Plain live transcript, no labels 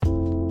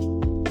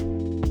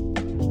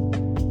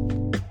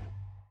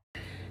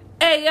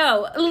Hey,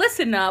 yo,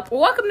 listen up.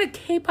 Welcome to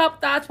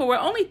K-Pop Thoughts, where we're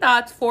only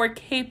thoughts for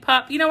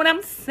K-Pop. You know what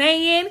I'm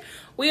saying?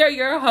 We are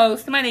your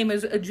hosts. My name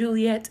is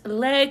Juliet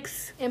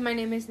Lex. And my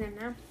name is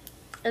Nana.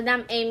 And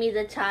I'm Amy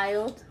the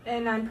Child.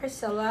 And I'm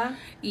Priscilla.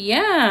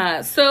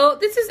 Yeah, so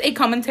this is a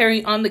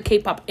commentary on the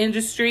K-pop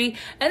industry.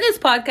 In this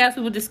podcast,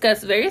 we will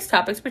discuss various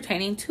topics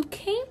pertaining to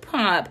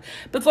K-pop.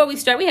 Before we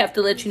start, we have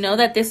to let you know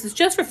that this is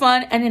just for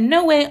fun, and in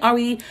no way are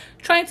we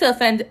trying to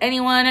offend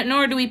anyone,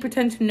 nor do we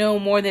pretend to know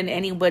more than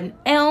anyone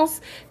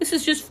else. This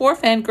is just four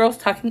fangirls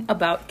talking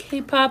about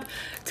K-pop.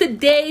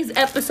 Today's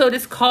episode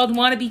is called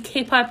Wannabe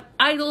K-pop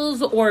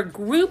Idols or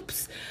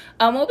Groups.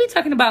 We'll be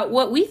talking about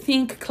what we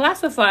think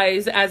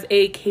classifies as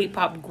a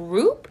K-pop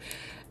group,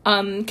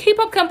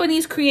 K-pop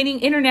companies creating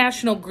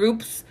international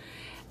groups,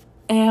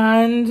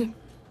 and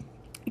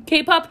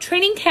K-pop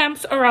training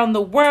camps around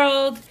the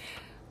world,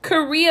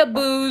 Korea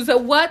boos,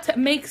 what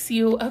makes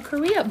you a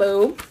Korea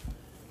boo.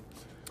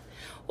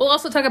 We'll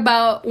also talk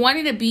about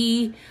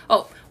wannabe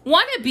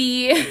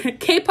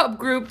K-pop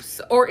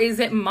groups, or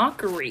is it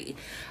mockery?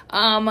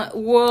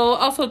 We'll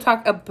also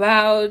talk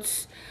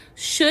about,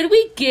 should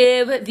we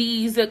give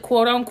these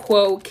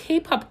quote-unquote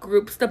K-pop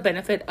groups the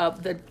benefit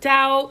of the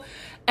doubt?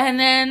 And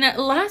then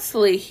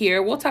lastly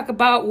we'll talk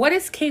about what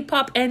is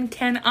K-pop and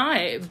can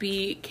I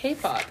be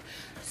K-pop?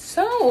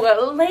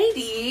 So,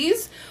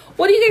 ladies,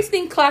 what do you guys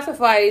think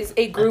classifies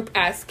a group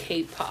as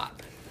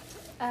K-pop?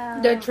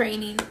 The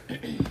training.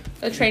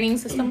 The training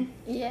system?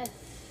 Yes.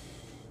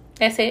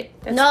 That's it?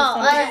 That's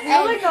I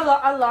feel like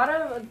a lot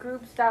of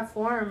groups that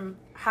form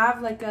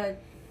have like a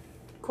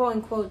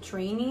quote-unquote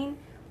training,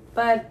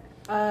 but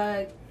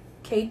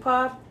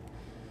K-pop,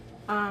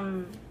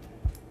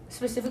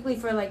 specifically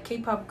for like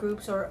K-pop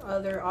groups or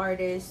other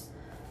artists,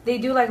 they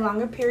do like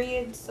longer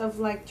periods of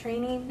like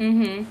training.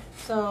 Mm-hmm.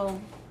 So,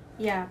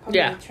 yeah,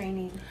 probably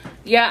training.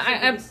 Yeah,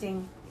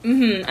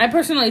 I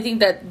personally think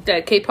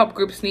that K-pop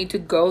groups need to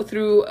go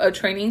through a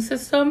training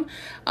system,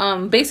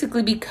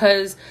 basically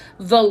because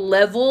the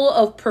level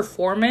of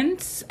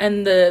performance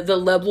and the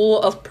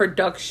level of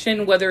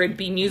production, whether it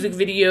be music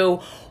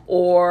video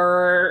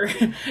or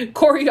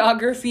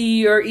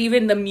choreography or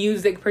even the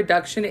music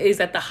production, is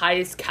at the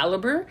highest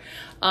caliber.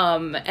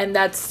 And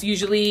that's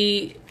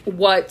usually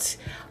what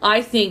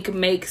I think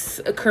makes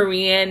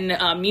Korean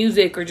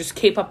music or just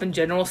K-pop in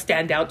general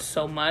stand out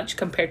so much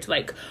compared to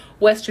like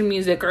Western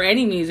music or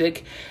any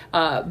music.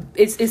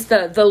 It's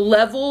the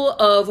level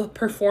of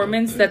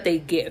performance that they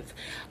give.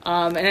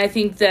 And I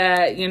think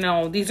that,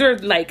 these are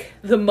like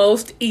the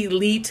most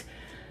elite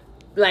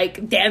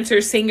like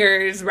dancers,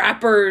 singers,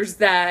 rappers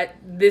that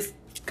this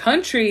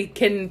country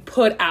can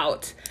put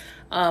out,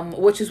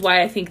 which is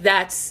why I think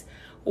that's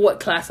what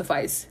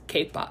classifies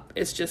K-pop.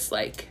 It's just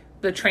like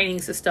the training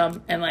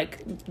system and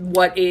like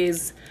what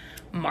is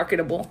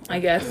marketable, I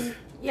guess.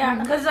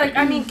 Yeah, because like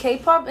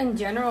K-pop in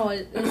general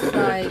is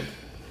like,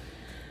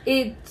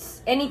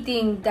 it's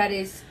anything that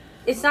is,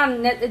 it's not,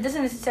 it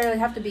doesn't necessarily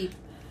have to be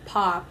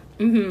pop.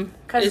 Mm-hmm.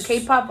 Because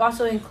K-pop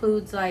also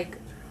includes like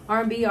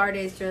R&B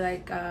artists or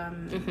like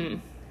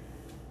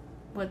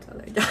what's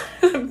other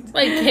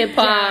like hip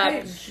hop,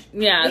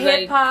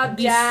 hip hop,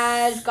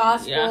 jazz,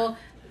 gospel,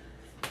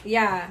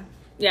 yeah.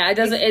 It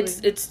doesn't.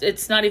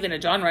 It's not even a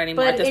genre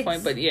anymore at this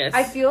point. But yes,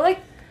 I feel like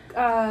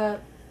I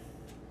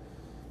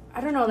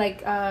don't know,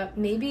 like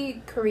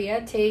maybe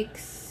Korea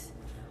takes,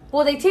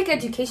 well, they take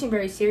education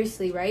very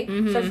seriously, right?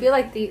 Mm-hmm. So I feel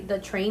like the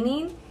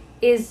training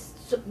is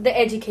the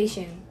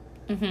education.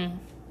 Mm-hmm.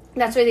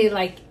 That's why they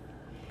like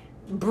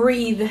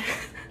breathe,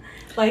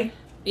 like.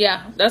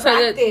 Yeah, that's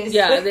practice.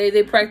 Why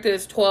they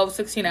practice 12,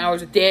 16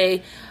 hours a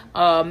day,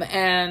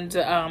 and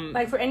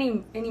like for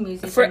any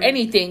music. For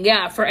anything,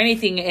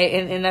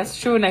 and that's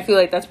true, and I feel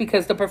like that's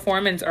because the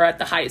performance are at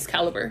the highest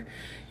caliber.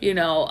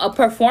 A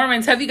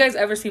performance. Have you guys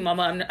ever seen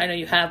Mama? I know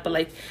you have, but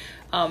like,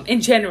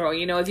 in general,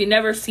 if you've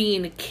never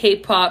seen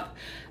K-pop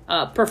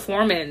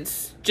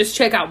performance, just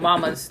check out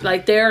Mama's.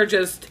 Like, they're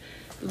just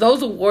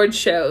those award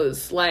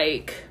shows,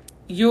 like.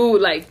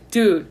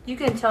 Dude. You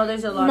can tell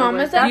there's a lot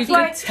Mama's of work. You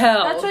can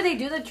tell. That's why they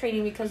do the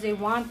training, because they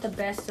want the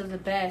best of the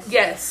best.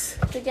 Yes.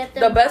 To get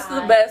the best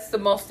of the best, the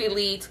most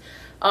elite.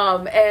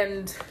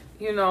 And,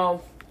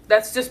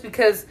 that's just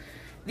because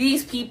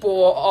these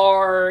people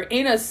are,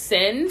 in a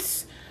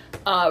sense,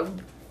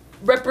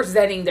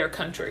 representing their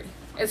country.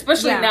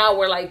 Especially now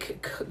where,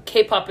 like,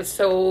 K-pop is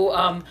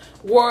so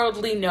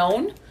worldly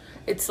known.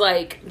 It's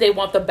like they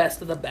want the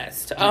best of the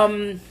best.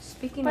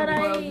 Speaking of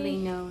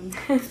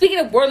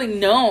worldly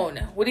known,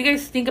 what do you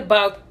guys think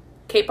about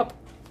K-pop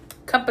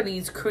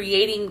companies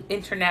creating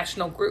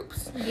international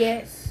groups?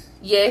 Yes.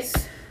 You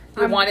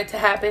want it to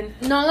happen?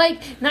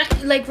 Not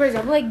for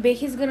example, like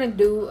Big is gonna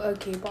do a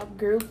K-pop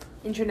group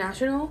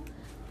international.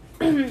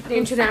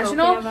 They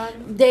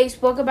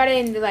spoke about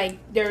it and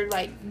they're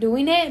like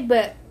doing it,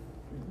 but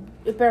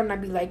it better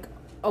not be like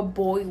a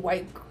boy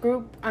white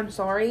group. I'm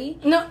sorry.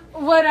 No,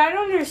 what I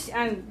don't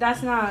understand,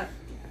 that's not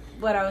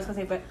what I was gonna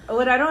say, but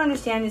what I don't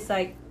understand is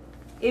like,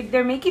 if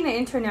they're making an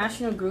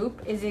international group,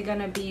 are they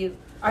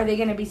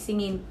gonna be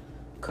singing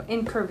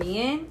in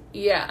Korean?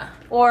 Yeah.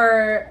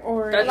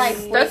 Or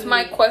that's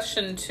my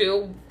question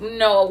too.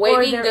 No,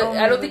 wavy.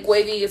 I don't think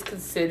wavy is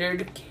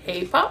considered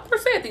K-pop per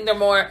se. I think they're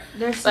more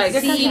like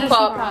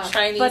C-pop,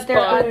 Chinese pop,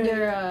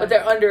 but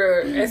they're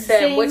under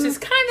SM, which is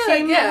kind of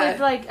same with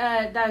like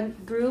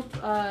that group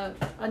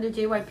under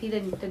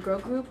JYP, the girl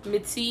group,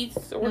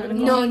 Midseeds or whatever.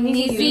 No,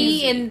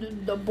 Nizi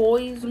and the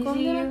boys,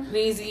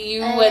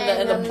 Nizi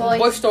and the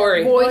Boy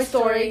Story. Boy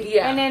Story,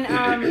 yeah.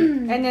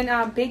 And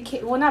then Big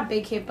Hit. Well, not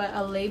Big Hit, but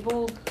a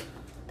label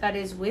that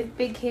is with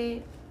Big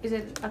Hit. Is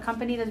it a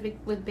company that's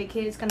with Big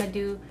Hit? Is gonna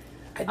do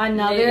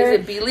another. Is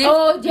it Believe?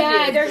 Oh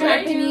yeah, they're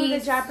gonna do the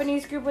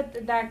Japanese group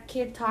with that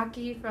kid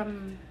Taki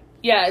from.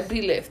 Yeah,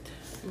 Believe.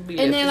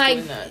 And then like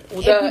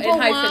if people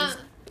want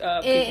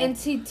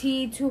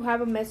NCT to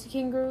have a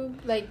Mexican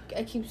group, like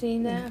I keep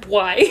saying that.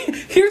 Why?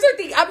 Here's the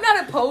thing. I'm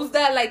not opposed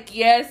that. Like,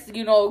 yes,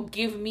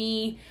 give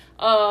me.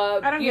 I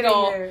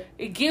don't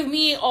give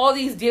me all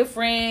these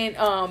different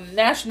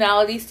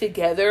nationalities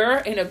together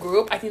in a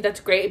group. I think that's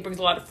great. It brings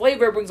a lot of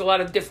flavor. It brings a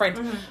lot of different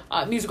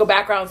musical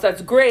backgrounds.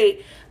 That's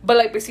great. But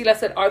like Priscilla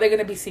said, are they going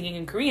to be singing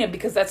in Korean?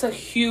 Because that's a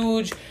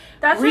huge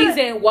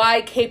reason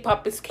why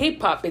K-pop is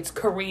K-pop. It's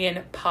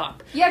Korean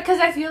pop. Yeah, because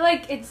I feel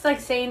like it's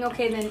like saying,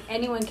 okay, then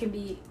anyone can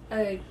be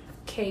a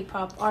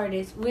K-pop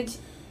artist, which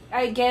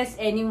I guess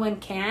anyone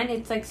can.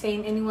 It's like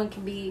saying anyone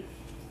can be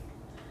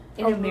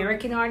an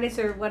American artist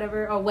or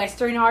whatever, a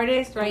Western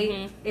artist,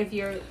 right?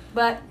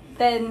 But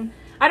then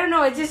I don't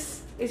know. It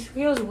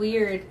feels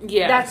weird.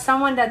 Yeah. That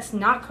someone that's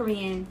not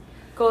Korean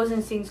goes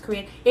and sings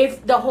Korean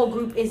if the whole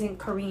group isn't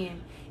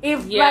Korean.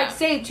 If like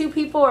say 2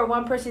 people or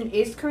 1 person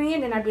is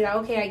Korean, then I'd be like,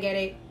 okay, I get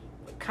it,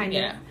 kind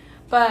of.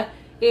 But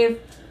if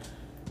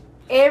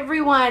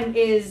everyone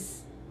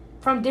is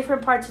from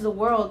different parts of the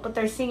world, but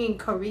they're singing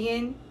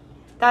Korean,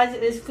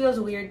 it feels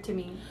weird to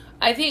me.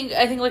 I think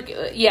I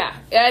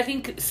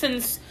think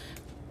since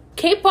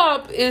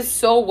K-pop is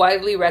so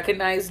widely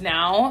recognized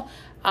now,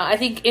 I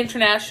think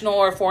international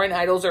or foreign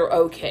idols are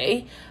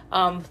okay.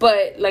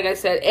 But like I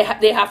said,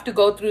 they have to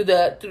go through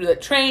the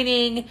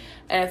training,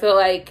 and I feel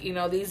like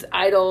these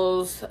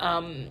idols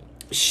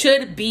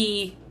should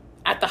be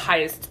at the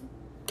highest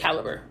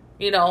caliber.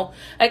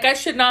 Like I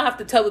should not have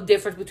to tell the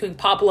difference between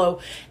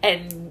Pablo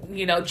and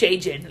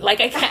Jaejin.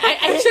 Like I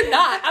should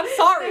not. I'm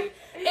sorry.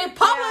 If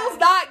Pablo's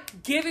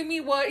not giving me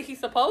what he's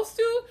supposed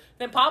to,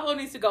 then Pablo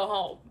needs to go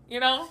home. Yeah.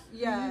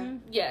 Mm-hmm.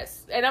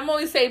 Yes. And I'm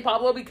only saying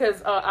Pablo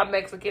because I'm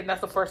Mexican.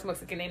 That's the first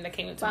Mexican name that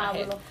came into my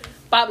head.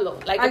 Pablo.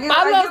 Like, if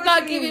Pablo's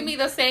not giving me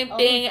the same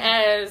thing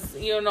as,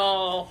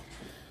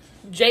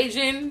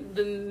 Jaejin,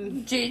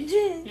 then...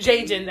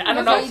 Jaejin. I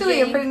don't know. That's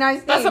actually a pretty nice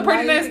name. That's a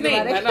pretty nice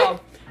name. I know.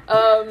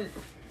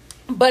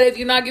 But if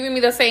you're not giving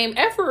me the same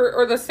effort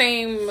or the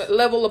same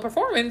level of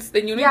performance,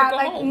 then you need to go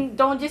home.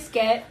 Don't just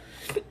get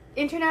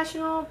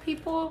international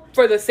people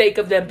for the sake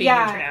of them being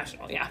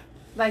international. Yeah.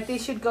 Like, they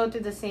should go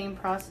through the same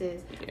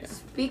process. Yeah.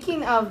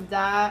 Speaking of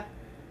that,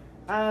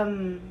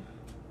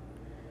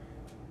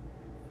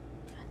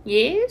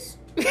 yes?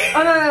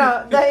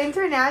 No. The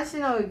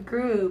international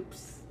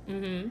groups.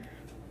 Mm-hmm.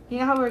 You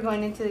know how we're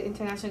going into the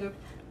international group?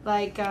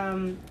 Like,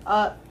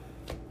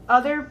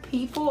 other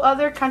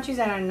countries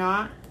that are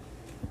not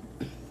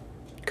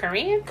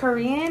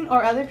Korean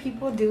or other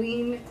people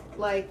doing,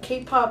 like,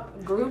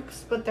 K-pop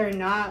groups, but they're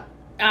not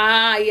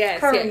yes,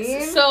 Korean?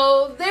 Yes.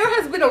 So there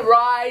has been a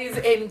rise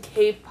in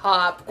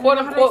K-pop, quote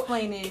unquote,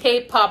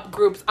 K-pop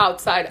groups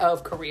outside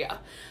of Korea,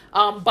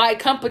 by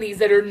companies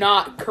that are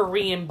not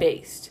Korean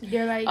based.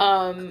 They're like,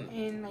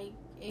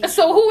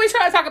 so who we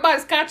trying to talk about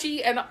is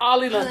Kachi and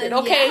Ollie London,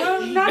 okay?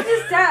 Yeah. Not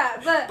just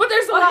that, but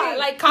there's a lot.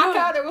 Like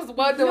Kaka, there was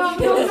one that was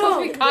supposed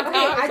to be Kaka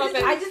or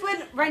something. I just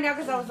went right now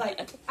because I was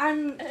like,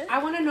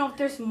 I want to know if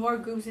there's more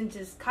groups than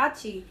just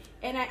Kachi,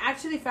 and I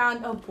actually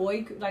found a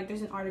boy group. Like,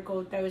 there's an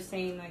article that was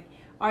saying, like,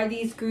 are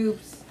these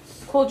groups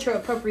cultural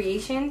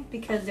appropriation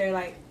because they're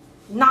like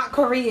not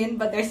Korean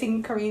but they're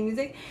singing Korean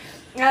music?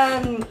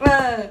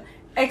 What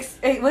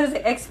is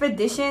it?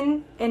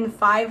 Expedition and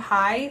Five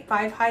High.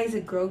 Five High is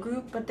a girl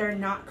group but they're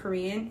not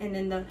Korean, and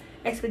then the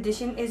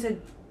Expedition is a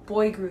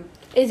boy group.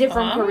 Is it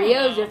from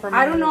Korea? Or is it from?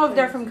 I don't know if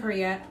they're from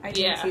Korea. I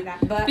didn't see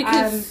that, but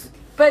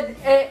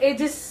it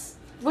just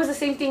was the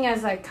same thing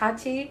as like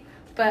Kachi,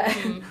 but.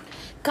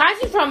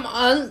 Kachi's from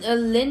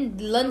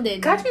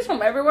London. Kachi's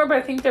from everywhere, but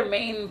I think their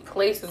main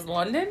place is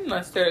London.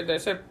 That's their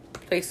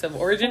place of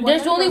origin.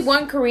 There's only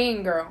one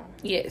Korean girl.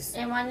 Yes.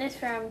 And one is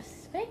from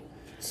Spain.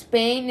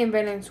 Spain and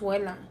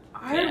Venezuela.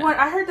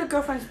 I heard the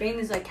girl from Spain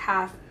is like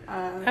half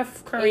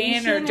Korean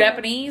Asian or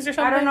Japanese or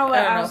something. I don't know what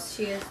else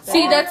she is.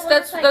 See,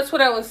 that's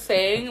what I was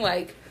saying.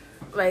 Like,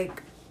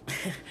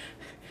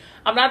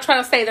 I'm not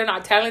trying to say they're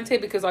not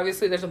talented because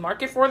obviously there's a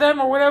market for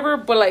them or whatever.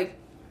 But like,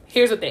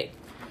 here's the thing.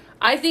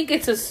 I think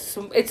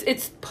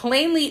it's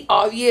plainly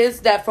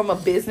obvious that from a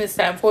business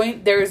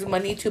standpoint, there is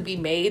money to be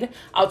made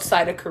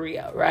outside of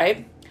Korea,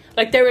 right?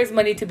 Like, there is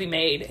money to be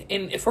made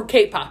for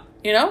K-pop,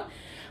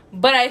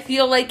 But I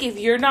feel like if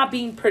you're not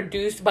being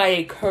produced by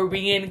a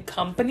Korean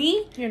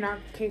company, you're not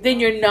K-pop. Then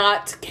you're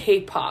not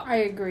K-pop. I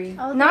agree.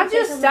 Not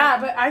just that,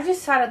 but I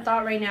just had a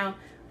thought right now.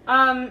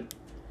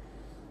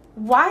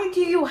 Why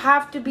do you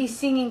have to be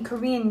singing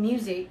Korean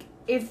music?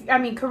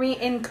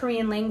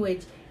 Korean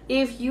language.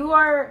 If you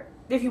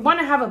want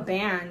to have a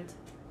band,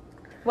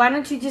 why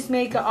don't you just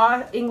make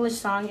an English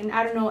song and,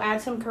 I don't know,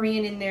 add some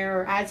Korean in there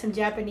or add some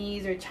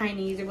Japanese or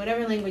Chinese or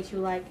whatever language you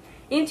like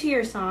into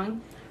your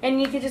song,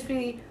 and you could just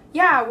be,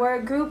 yeah, we're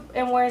a group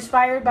and we're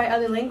inspired by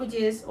other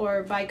languages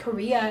or by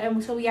Korea,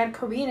 and so we add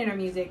Korean in our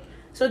music.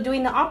 So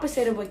doing the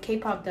opposite of what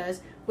K-pop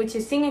does, which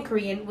is singing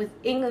Korean with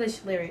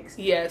English lyrics.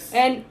 Yes.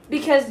 And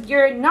because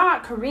you're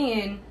not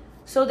Korean,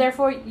 so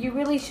therefore you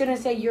really shouldn't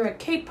say you're a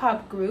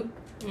K-pop group,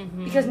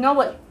 because if no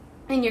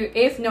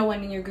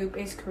one in your group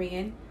is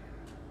Korean.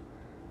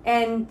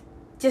 And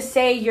just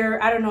say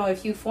you're, I don't know,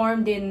 if you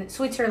formed in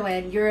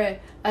Switzerland, you're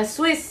a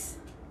Swiss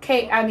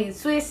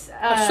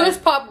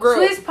pop group.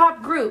 Swiss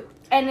pop group.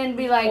 And then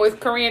be like, with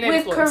Korean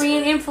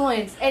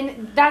influence.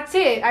 And that's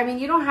it. I mean,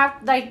 you don't have,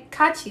 like,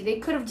 Kachi. They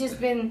could have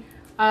just been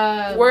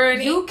we're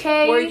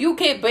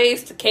UK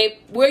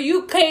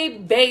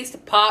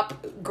based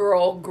pop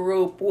girl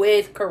group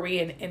with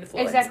Korean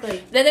influence.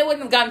 Exactly. Then they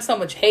wouldn't have gotten so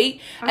much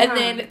hate. And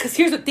then, because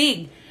here's the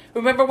thing.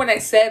 Remember when I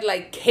said,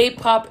 like,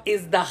 K-pop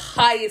is the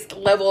highest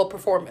level of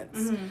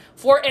performance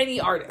for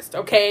any artist,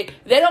 okay?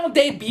 They don't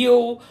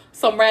debut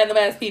some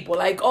random-ass people.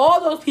 Like,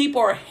 all those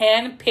people are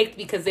handpicked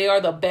because they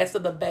are the best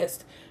of the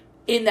best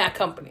in that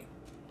company.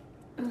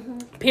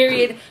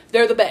 Period.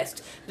 They're the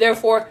best.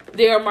 Therefore,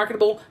 they are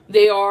marketable.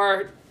 They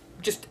are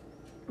just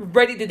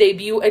ready to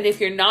debut. And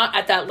if you're not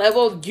at that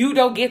level, you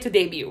don't get to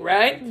debut,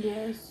 right?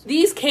 Yes.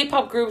 These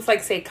K-pop groups,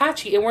 like, say,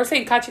 Kachi, and we're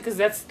saying Kachi because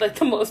that's, like,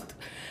 the most...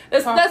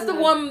 That's the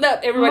one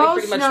that everybody most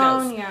pretty much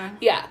known, knows.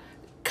 Yeah.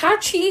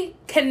 Kachi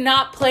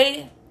cannot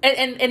play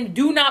and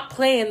do not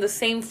play in the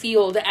same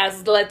field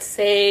as, let's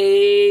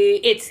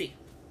say, ITZY.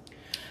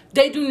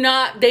 They do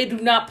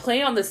not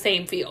play on the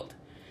same field.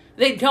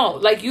 They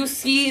don't. Like, you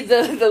see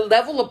the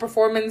level of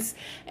performance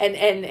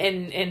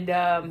and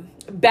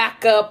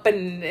backup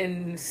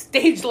and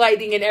stage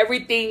lighting and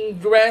everything,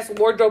 dress,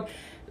 wardrobe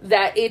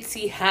that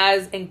ITZY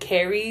has and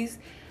carries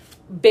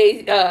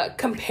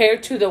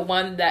compared to the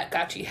one that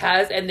Kachi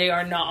has, and they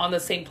are not on the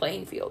same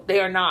playing field. They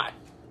are not.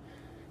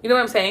 You know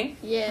what I'm saying?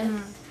 Yes.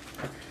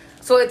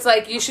 So it's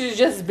like you should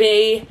just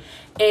be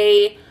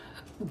a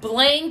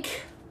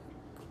blank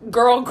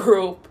girl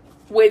group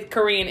with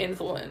Korean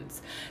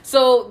influence.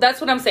 So that's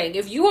what I'm saying.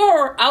 If you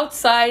are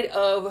outside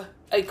of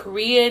a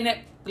Korean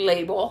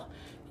label,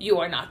 you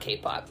are not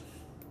K-pop.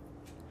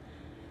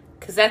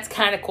 Because that's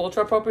kind of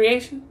cultural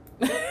appropriation.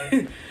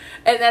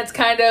 And that's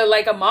kind of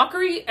like a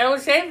mockery, I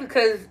would say,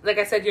 because, like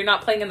I said, you're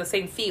not playing in the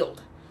same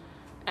field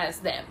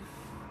as them.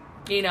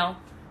 You know?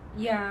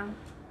 Yeah.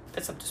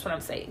 That's just what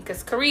I'm saying.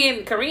 Because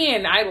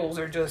Korean idols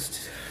are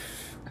just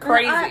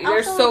crazy. Well,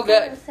 they're so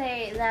good. I also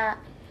say that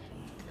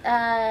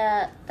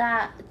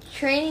that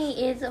training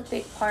is a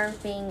big part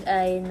of being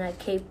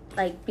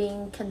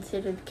being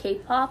considered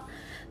K-pop,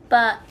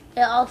 but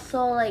it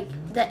also, like,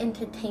 the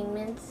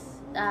entertainments.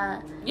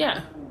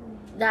 Yeah.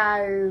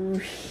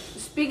 That.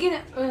 Speaking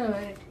of...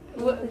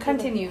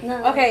 continue.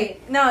 No. Okay.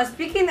 No,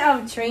 speaking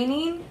of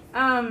training,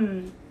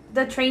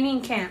 the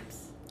training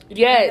camps.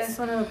 Yes. That's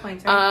one of the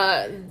points,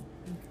 right?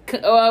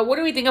 What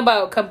do we think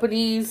about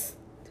companies,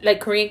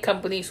 like Korean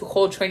companies who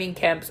hold training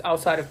camps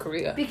outside of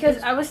Korea? Because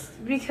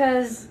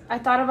I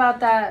thought about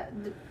that.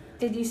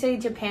 Did you say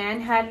Japan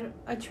had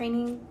a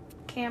training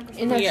camp or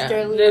something? In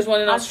Australia? There's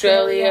one in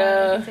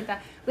Australia. Things like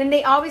that. When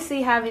they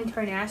obviously have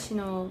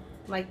international,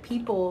 like,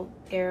 people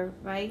there,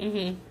 right?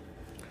 Mm-hmm.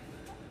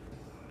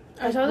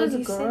 I saw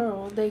this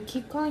girl. They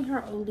keep calling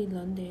her Oldie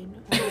London.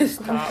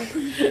 Stop.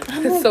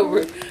 It's so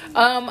rude.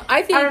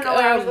 I think. I don't know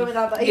where I was going with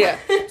that, but yeah.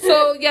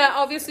 So yeah,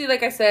 obviously,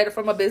 like I said,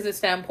 from a business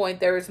standpoint,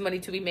 there is money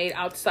to be made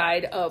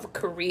outside of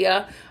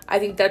Korea. I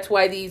think that's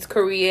why these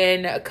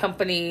Korean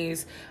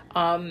companies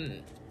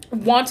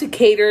want to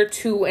cater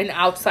to an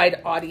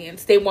outside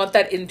audience. They want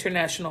that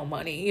international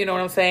money. You know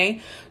what I'm saying?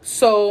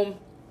 So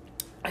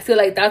I feel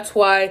like that's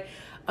why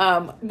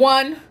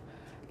one,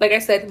 like I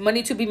said,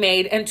 money to be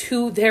made, and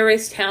two, there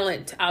is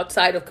talent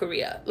outside of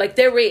Korea. Like,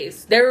 there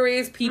is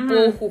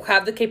people who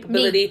have the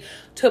capability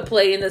to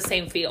play in the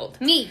same field.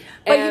 But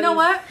you know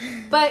what?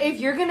 But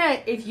if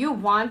you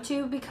want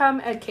to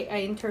become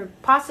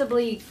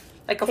possibly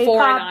like a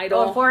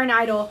foreign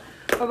idol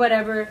or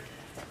whatever,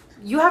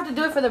 you have to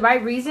do it for the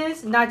right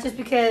reasons, not just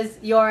because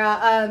you're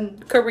a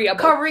Korea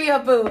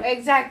boo.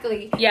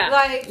 Exactly. Yeah.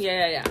 Like,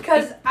 yeah.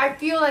 Because I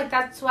feel like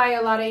that's why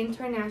a lot of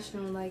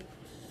international, like,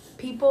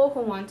 people who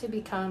want to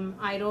become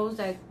idols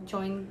that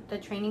join the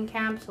training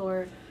camps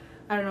or,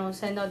 I don't know,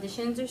 send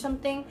auditions or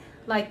something,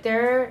 like,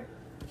 they're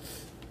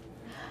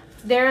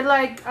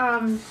like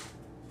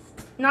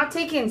not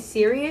taken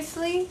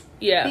seriously.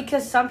 Yeah.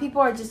 Because some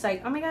people are just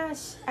like, oh my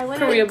gosh, I want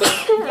Korea boo.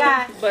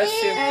 Yeah. Bless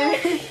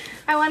you.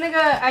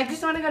 I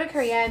just want to go to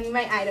Korea and meet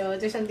my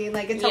idols or something.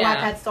 Like, it's a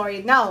Wattpad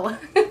story. No.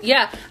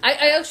 Yeah.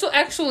 I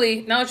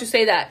actually, now that you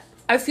say that,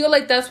 I feel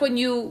like that's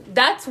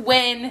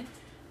when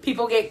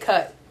people get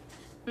cut.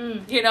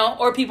 You know?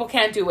 Or people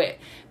can't do it.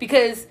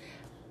 Because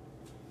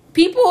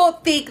people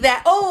think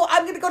that, oh,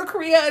 I'm going to go to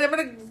Korea and I'm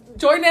going to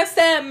join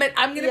SM and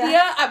I'm going to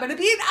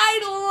be an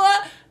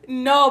idol.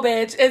 No,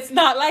 bitch. It's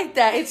not like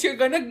that. It's you're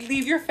going to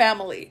leave your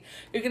family.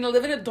 You're going to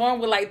live in a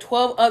dorm with like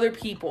 12 other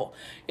people.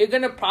 You're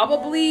going to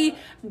probably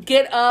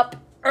get up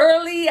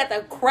early at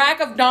the crack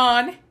of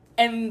dawn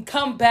and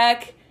come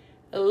back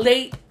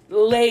late,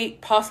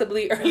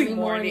 possibly early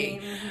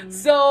morning.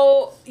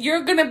 So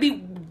you're going to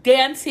be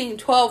dancing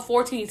 12,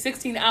 14,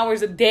 16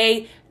 hours a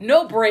day,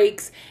 no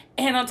breaks.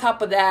 And on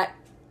top of that,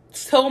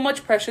 so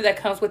much pressure that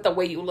comes with the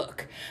way you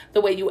look,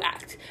 the way you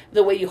act,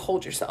 the way you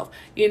hold yourself,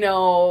 you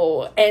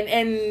know,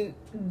 and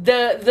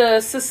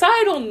the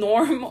societal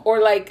norm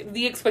or like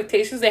the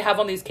expectations they have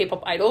on these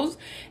K-pop idols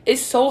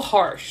is so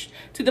harsh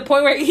to the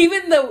point where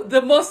even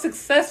the most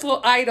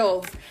successful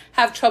idols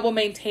have trouble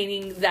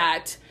maintaining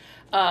that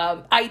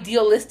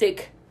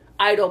idealistic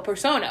idol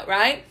persona,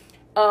 right?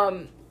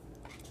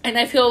 And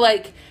I feel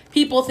like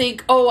people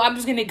think, oh, I'm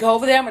just going to go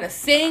over there, I'm going to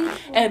sing,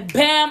 and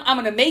bam, I'm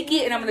going to make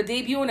it, and I'm going to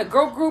debut in a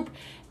girl group.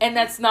 And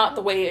that's not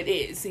the way it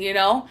is, you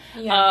know?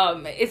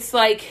 Yeah. It's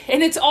like,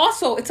 and it's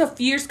a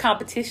fierce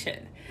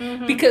competition.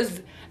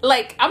 Because,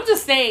 like, I'm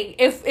just saying,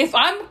 if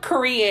I'm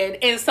Korean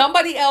and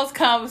somebody else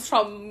comes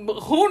from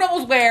who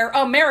knows where,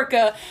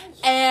 America,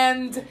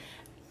 and...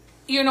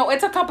 you know,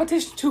 it's a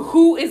competition to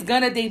who is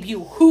gonna debut,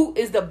 who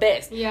is the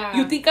best. Yeah.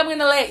 You think I'm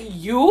gonna let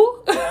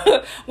you?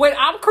 When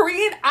I'm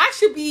Korean, I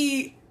should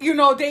be, you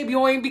know,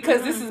 debuting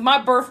because this is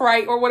my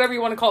birthright or whatever you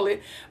want to call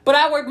it. But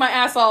I worked my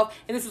ass off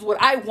and this is what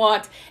I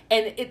want.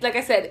 And it, like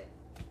I said,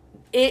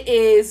 it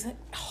is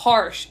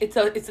harsh. It's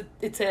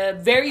a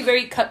very,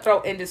 very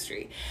cutthroat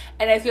industry.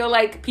 And I feel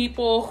like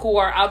people who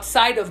are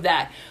outside of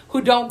that,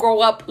 who don't grow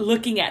up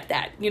looking at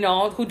that, you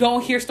know, who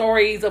don't hear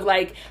stories of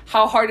like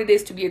how hard it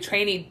is to be a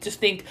trainee, just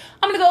think,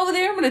 I'm going to go over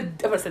there, I'm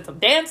gonna set some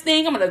dance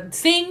thing, I'm going to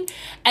sing,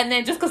 and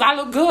then just because I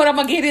look good, I'm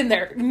going to get in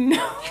there.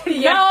 No,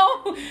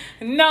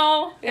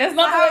 that's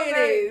not the way it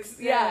is.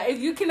 Yeah, if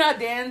you cannot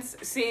dance,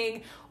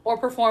 sing, or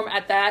perform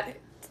at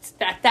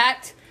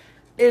that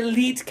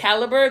elite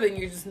caliber, then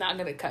you're just not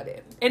gonna cut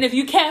it. And if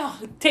you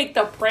can't take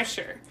the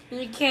pressure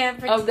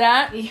of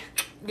that,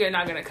 you're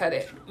not gonna cut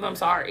it. I'm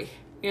sorry,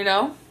 you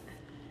know,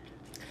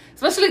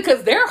 especially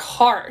because they're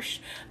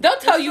harsh. They'll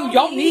tell you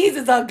your knees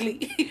is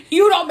ugly.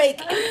 You don't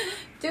make it.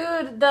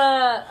 Dude,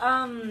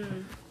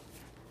 the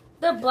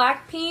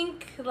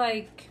Blackpink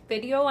like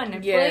video on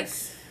Netflix.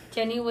 Yes.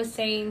 Jennie was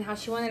saying how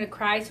she wanted to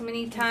cry so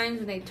many times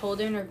when they told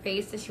her in her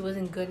face that she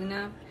wasn't good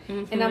enough.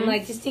 And I'm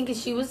like, just thinking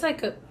she was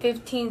like a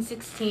 15,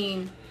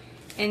 16.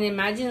 And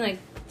imagine like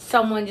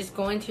someone just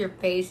going to your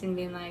face and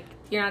being like,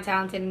 you're not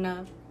talented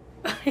enough.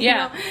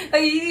 Yeah.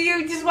 Like,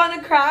 you just want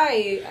to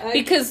cry. Like,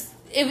 because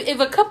if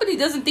a company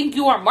doesn't think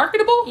you are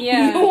marketable,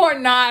 you are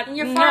not. And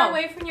you're far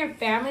away from your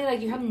family.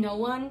 Like, you have no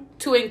one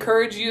to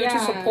encourage you, to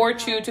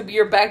support you, to be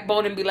your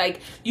backbone and be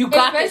like, you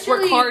got this,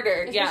 work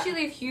harder.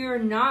 Especially if you're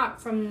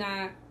not from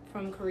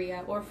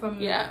Korea or from...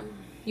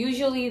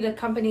 Usually the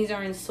companies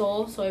are in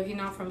Seoul, so if you're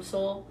not from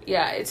Seoul...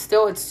 Yeah, it's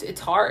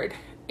hard.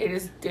 It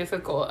is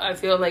difficult. I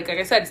feel like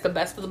I said, it's the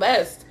best of the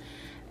best.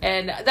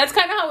 And that's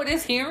kind of how it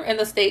is here in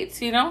the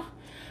States, you know?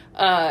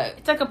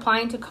 It's like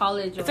applying to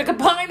college. It's like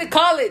applying to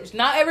college.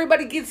 Not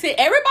everybody gets in.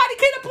 Everybody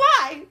can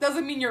apply.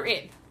 Doesn't mean you're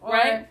in,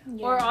 right?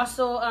 Or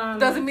also...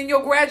 doesn't mean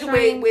you'll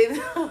graduate with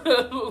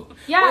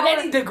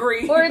any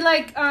degree. Or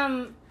like...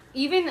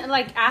 even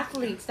like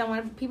athletes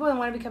people that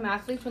want to become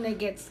athletes, when they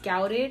get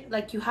scouted,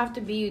 like you have to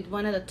be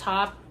one of the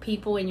top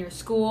people in your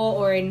school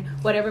or in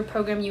whatever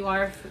program you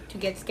are to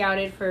get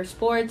scouted for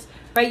sports,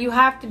 right? You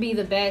have to be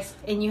the best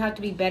and you have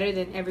to be better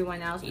than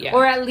everyone else,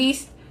 or at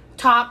least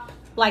top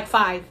like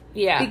 5.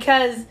 Yeah,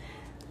 because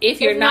if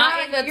you're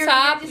not in the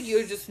top,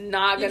 you're just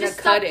not gonna cut it. You're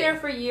stuck there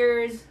for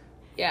years.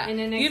 Yeah, and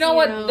then you know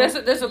what? There's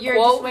a you're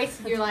quote. Just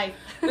wasting your life.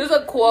 There's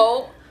a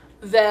quote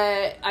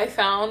that I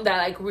found that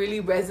like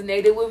really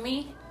resonated with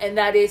me, and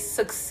that is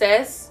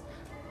success.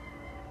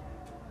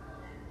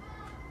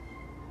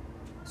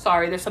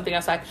 Sorry, there's something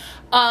outside.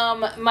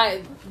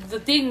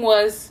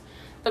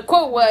 The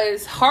quote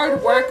was,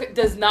 hard work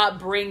does not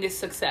bring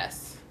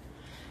success.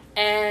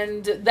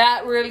 And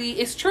that really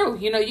is true.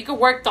 You know, you can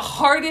work the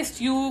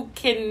hardest you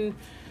can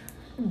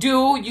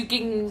do. You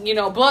can, you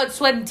know, blood,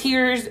 sweat, and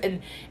tears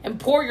and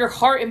pour your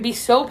heart and be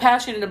so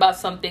passionate about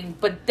something,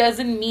 but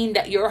doesn't mean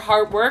that your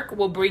hard work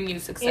will bring you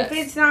success. If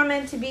it's not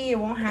meant to be, it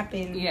won't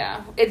happen.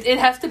 Yeah. It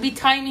has to be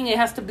timing. It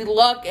has to be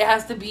luck. It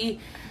has to be,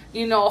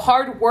 you know,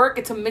 hard work.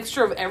 It's a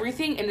mixture of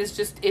everything. And it's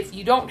just, if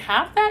you don't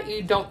have that,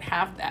 you don't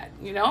have that,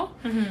 you know?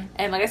 Mm-hmm.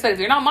 And like I said, if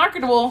you're not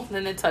marketable,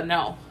 then it's a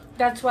no.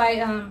 That's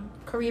why,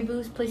 Korea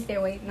Boost, please stay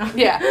away. No.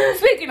 Yeah.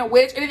 Speaking of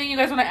which, anything you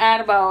guys want to add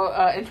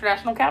about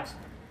international caps?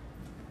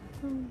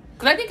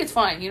 Because I think it's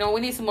fine. You know,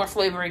 we need some more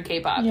flavor in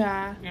K-pop.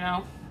 Yeah. You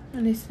know?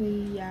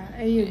 Honestly, yeah.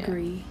 I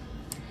agree.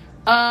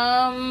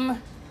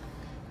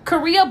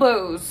 Korea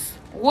bows.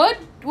 What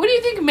do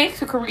you think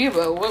makes a Korea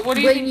bow? What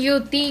do you when think? you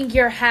think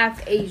you're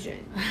half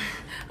Asian.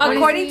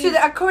 According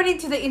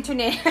to the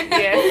internet,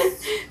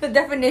 Yes. the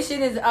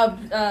definition is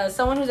of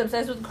someone who's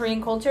obsessed with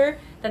Korean culture,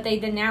 that they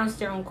denounce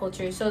their own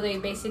culture. So they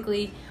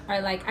basically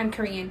are like, I'm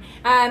Korean.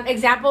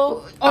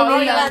 Example, Ollie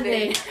Ollie London.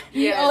 London.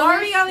 Yes.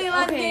 Sorry, Ollie Okay.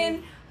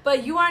 London,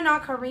 but you are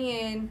not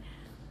Korean.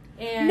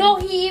 And No,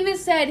 he even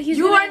said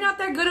you are not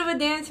that good of a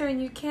dancer,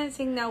 and you can't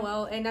sing that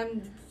well. And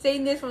I'm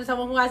saying this from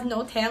someone who has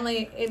no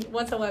talent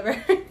whatsoever.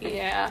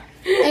 Yeah.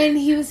 And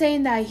he was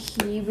saying that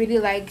he really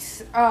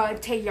likes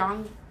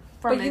Taeyong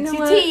from But you know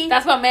NCT.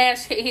 That's my man.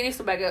 He needs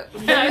to back up.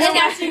 And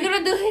now she's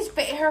gonna do his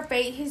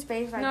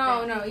face like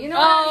No, that. no, you know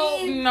what I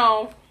Oh mean?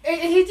 no!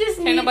 He just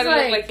Can't needs nobody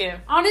look like him.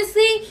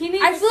 Honestly, He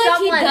needs I feel like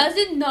someone- he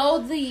doesn't know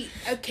the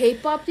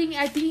K-pop thing.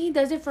 I think he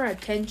does it for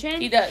attention.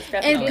 He does And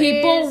definitely.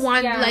 people is,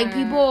 want yeah.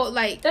 people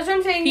like That's what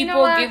I'm saying. You know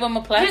People what? give him a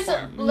Just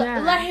platform. Yeah.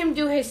 let him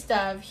do his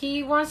stuff.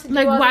 He wants to do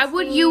like all why these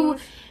would you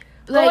things.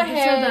 like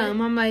ahead. show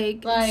them? I'm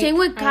like same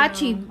with I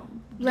Kachi. know.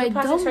 Like do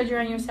plastic don't surgery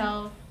on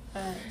yourself.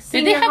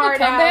 Did they have a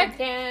comeback?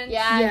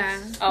 Yeah.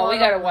 Oh, we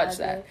gotta watch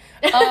that.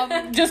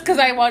 Just because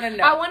I want to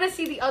know. I want to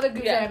see the other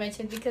groups Yeah. that I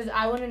mentioned because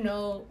I want to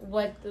know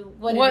what it is.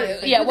 Like,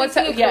 yeah, do they what's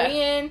speak yeah.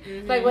 Korean?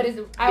 Mhm. Like what is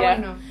it? I Yeah.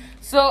 want to know.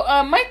 So,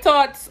 my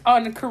thoughts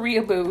on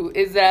Korea Boo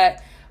is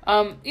that,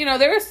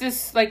 there is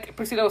this, like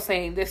Priscilla was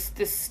saying, this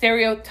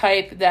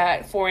stereotype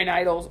that foreign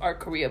idols are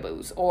Korea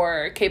Boos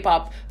or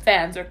K-pop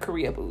fans are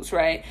Korea Boos,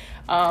 right?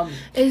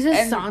 Is it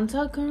and-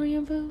 Santa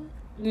Korean boo?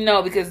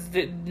 No, because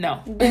no.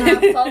 They're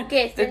not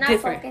focused. They're not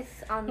different.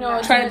 focused on No,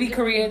 that. Trying to be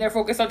Korean, they're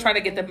focused on trying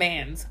to get the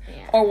mans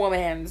Yeah. or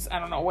womans. I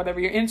don't know, whatever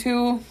you're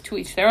into, to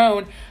each their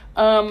own.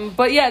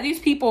 But yeah, these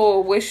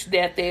people wish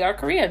that they are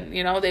Korean.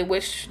 They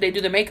wish they do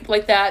the makeup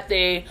like that.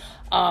 They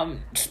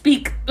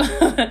speak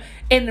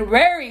in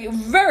very,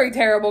 very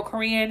terrible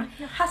Korean.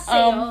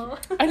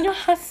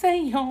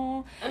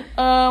 안녕하세요.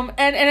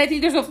 And I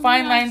think there's a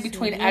fine line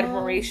between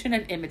admiration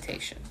and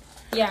imitation.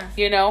 Yeah.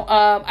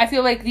 I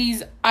feel like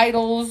these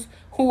idols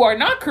who are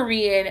not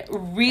Korean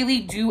really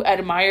do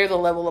admire the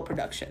level of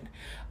production,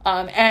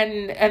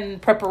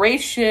 and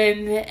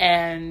preparation,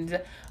 and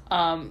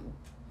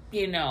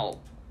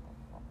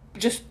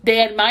just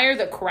they admire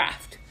the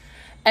craft.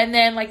 And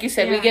then, like you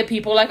said, we Yeah. get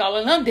people like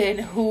Ollie London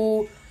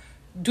who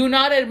do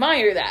not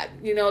admire that.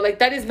 Like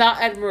that is not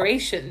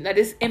admiration. That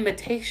is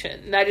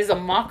imitation. That is a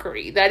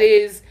mockery. That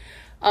is,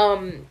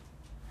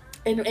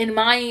 in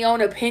my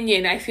own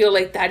opinion, I feel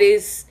like that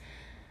is.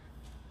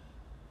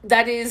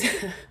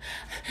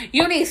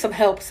 You need some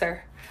help,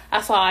 sir.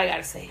 That's all I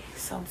gotta say.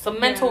 Some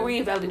mental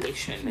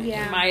reevaluation.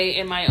 Yeah.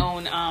 In my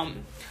own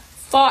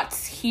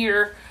thoughts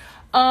here.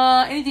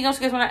 Anything else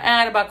you guys want to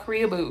add about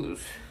Korea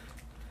Boos?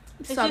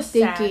 Stop just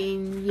sad.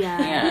 thinking.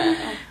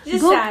 Yeah,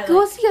 Just Go sad,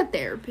 go see a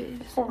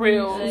therapist. for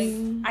real.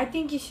 Like, I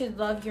think you should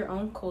love your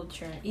own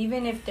culture,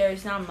 even if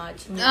there's not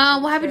much. In your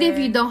What happened if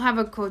culture. you don't have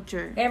a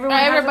culture?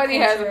 Everybody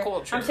has a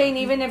culture. I'm saying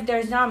even if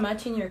there's not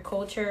much in your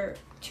culture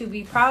to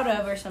be proud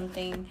of or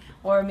something,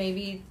 or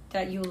maybe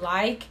that you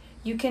like,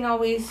 you can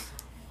Major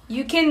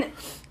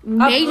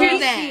that.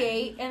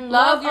 appreciate and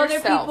love Love other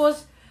yourself.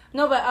 people's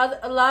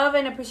love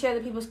and appreciate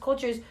other people's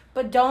cultures,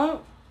 but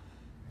don't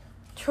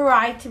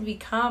try to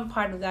become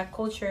part of that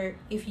culture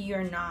if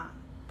you're not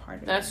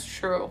part of That's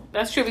true.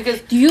 That's true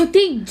because Do you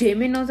think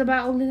Jimmy knows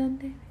about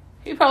Olilande?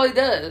 he probably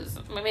does.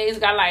 Maybe he's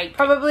got it.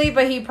 Probably,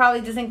 but he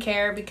probably doesn't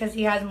care because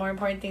he has more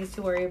important things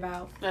to worry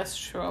about. That's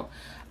true.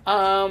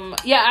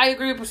 Yeah, I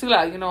agree with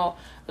Priscilla.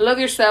 Love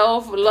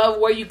yourself, love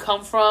where you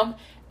come from,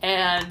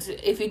 and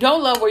if you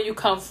don't love where you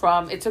come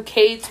from, it's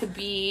okay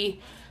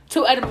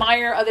to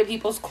admire other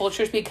people's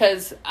cultures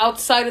because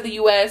outside of the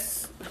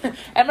U.S.,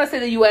 I'm gonna say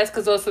the U.S.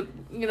 because also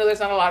there's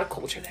not a lot of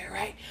culture there,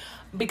 right?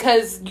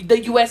 Because the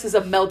U.S. is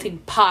a melting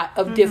pot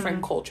of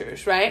different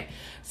cultures, right?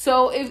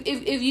 So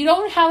if you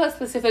don't have a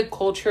specific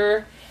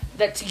culture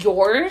that's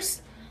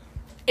yours,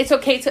 it's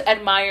okay to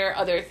admire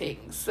other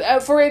things.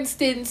 For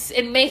instance,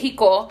 in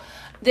Mexico,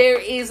 there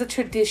is a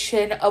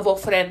tradition of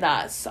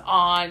ofrendas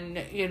on,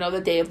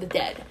 the Day of the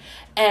Dead.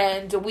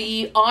 And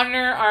we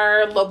honor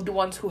our loved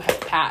ones who have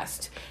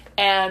passed.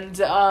 And,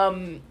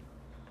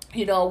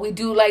 we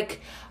do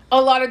like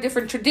a lot of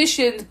different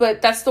traditions,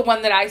 but that's the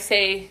one that I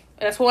say,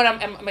 that's what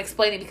I'm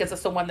explaining because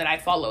that's the one that I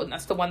followed. And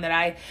that's the one that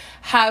I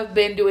have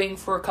been doing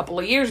for a couple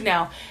of years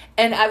now.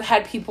 And I've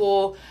had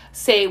people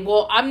say,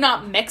 well, I'm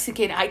not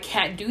Mexican. I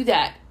can't do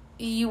that.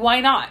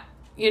 Why not?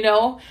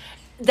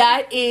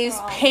 That is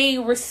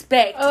paying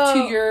respect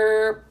to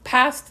your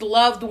past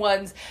loved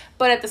ones,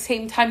 but at the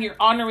same time, you're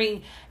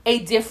honoring a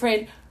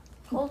different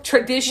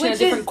tradition, Which a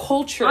different is-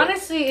 culture.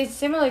 Honestly, it's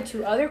similar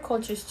to other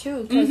cultures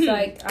too,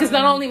 because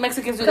not only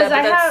Mexicans do that,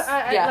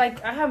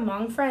 but I have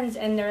Hmong friends,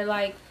 and they're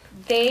like,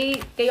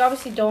 they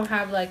obviously don't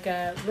have like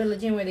a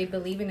religion where they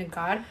believe in a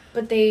God,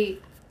 but they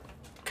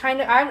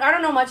kind of, I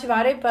don't know much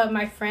about it, but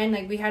my friend,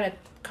 like, we had a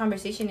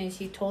conversation and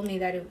she told me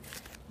that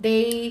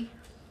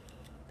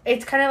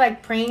it's kind of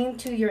like praying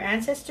to your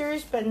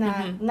ancestors, but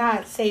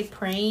not say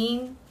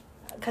praying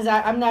because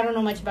I don't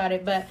know much about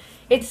it, but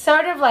it's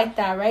sort of like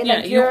that, right? Yeah,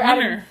 Like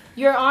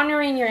you're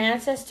honoring your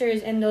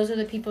ancestors, and those are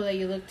the people that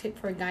you look to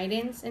for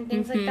guidance and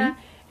things like that.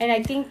 And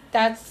I think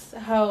that's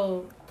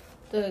how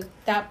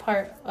that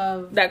part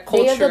of that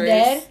culture Day of the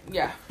Dead is.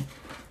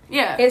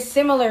 Yeah. It's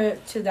similar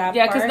to that.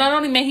 Yeah, because not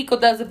only Mexico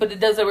does it, but it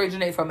does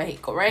originate from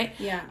Mexico, right?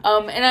 Yeah.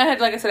 And I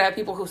had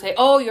people who say,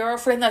 "Oh, you're a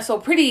friend that's so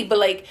pretty," but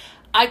like,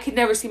 I could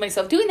never see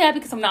myself doing that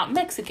because I'm not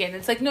Mexican.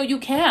 It's like, no, you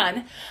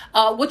can.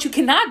 What you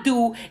cannot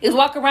do is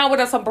walk around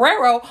with a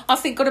sombrero on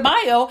Cinco de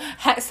Mayo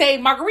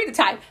saying margarita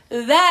time.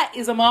 That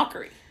is a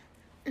mockery.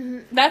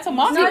 That's a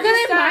mockery. Cinco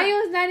de Mayo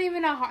is not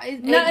even a hard.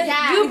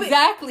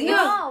 Exactly.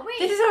 No, wait.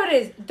 This is how it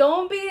is.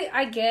 Don't be.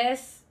 I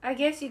guess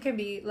you could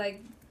be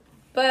like,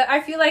 but I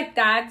feel like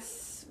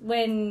that's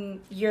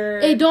when you're.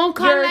 You're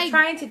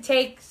trying to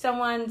take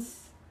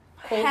someone's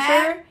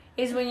culture.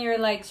 Is when you're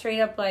like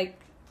straight up like.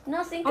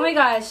 No, oh my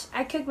gosh,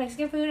 I cook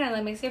Mexican food and I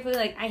like Mexican food.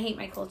 Like, I hate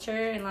my culture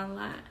and la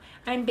la.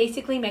 I'm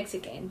basically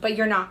Mexican, but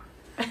you're not.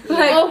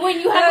 When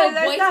you have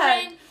a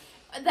boyfriend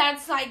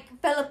that's like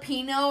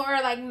Filipino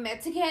or like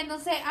Mexican, they'll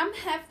say, I'm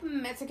half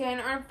Mexican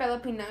or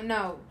Filipino.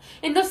 No.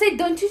 And they'll say,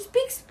 don't you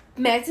speak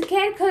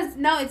Mexican? Because,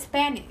 no, it's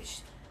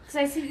Spanish.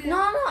 I'm confused.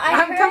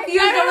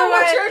 I don't know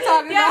what you're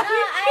talking about.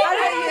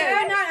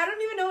 I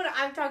don't even know what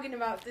I'm talking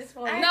about this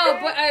one.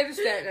 But I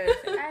understand.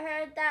 I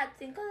heard that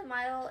Cinco de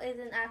Mayo is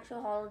an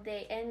actual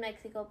holiday in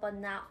Mexico, but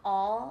not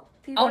all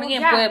people. Only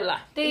in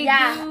Puebla. They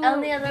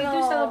only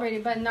do celebrate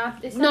it, but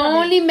not. It's no,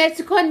 not only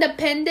Mexico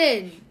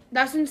independent.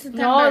 That's in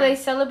September. No, they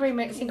celebrate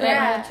Cinco de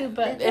Mayo too,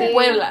 but in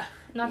Puebla.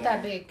 Not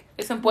that big.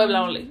 It's in Puebla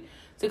only.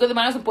 Cinco de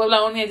Mayo is in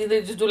Puebla only. I think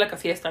they just do like a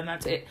fiesta and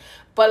that's it.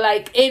 But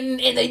like in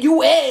the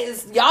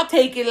U.S., y'all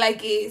take it like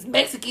it's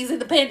Mexicans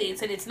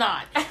independence and it's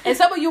not. And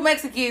some of you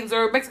Mexicans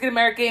or Mexican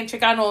American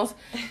Chicanos,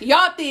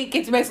 y'all think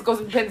it's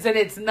Mexico's independence and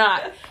it's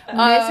not.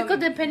 Mexico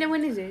independent,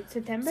 when is it?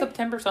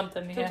 September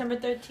something. Yeah. September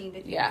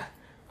 13th. Yeah,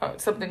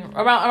 something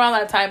around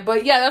that time.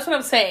 But yeah, that's what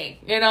I'm saying.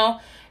 You know,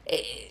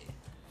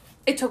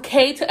 it's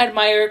okay to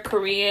admire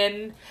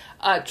Korean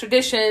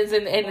traditions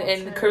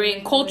and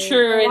Korean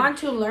culture and want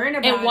to learn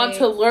about and want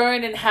to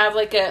learn and have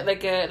like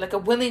a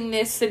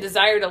willingness and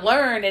desire to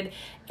learn and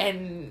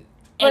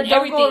but don't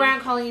everything. Go around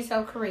calling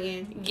yourself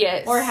Korean.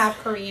 Yes. Or half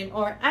Korean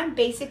or I'm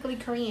basically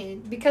Korean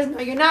because no,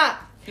 you're not.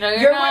 No,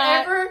 you're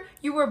not. Wherever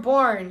you were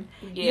born.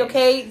 Yes.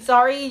 Okay,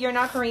 sorry, you're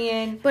not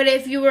Korean. But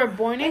if you were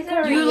born in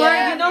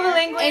Korea, you know the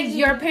language, and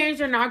your parents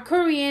are not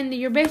Korean, then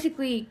you're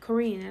basically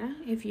Korean. Huh?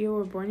 If you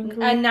were born in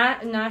Korea, and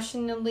not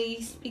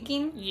nationally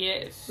speaking,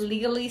 yes,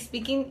 legally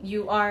speaking,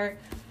 you are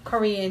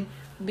Korean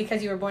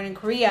because you were born in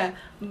Korea.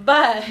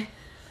 But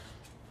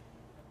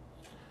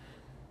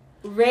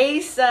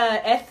race,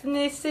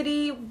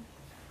 ethnicity,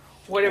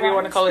 whatever you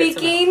want to call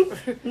speaking,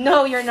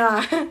 no, you're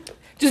not.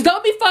 Just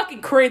don't be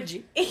fucking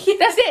cringy.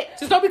 That's it.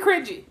 Just don't be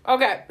cringy.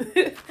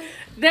 Okay.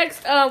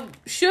 Next,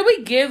 should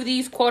we give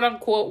these quote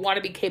unquote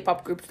wannabe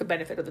K-pop groups the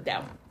benefit of the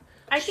doubt?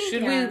 I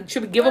think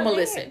should we give them a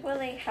listen?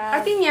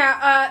 I think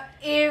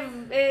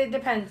if it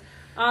depends.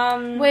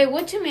 Wait,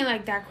 what you mean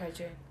like that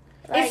question?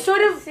 Like, it's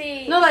sort of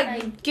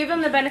give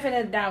them the benefit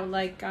of the doubt.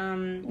 Like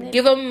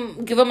give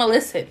them a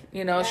listen.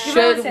 You know,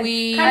 should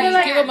we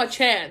give them a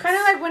chance? Kind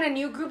of like when a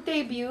new group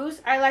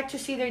debuts. I like to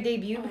see their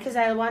debut because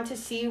I want to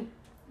see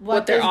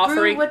what they're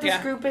offering, what this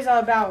group is all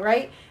about,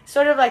 right?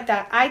 Sort of like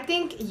that. I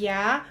think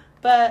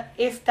but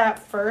if that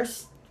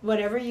first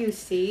whatever you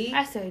see,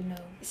 I say no.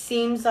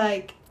 Seems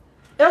like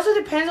it also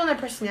depends on their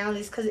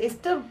personalities. Because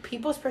if the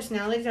people's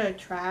personalities are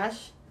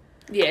trash,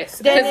 yes,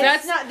 then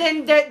it's not.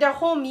 Then their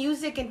whole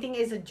music and thing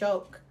is a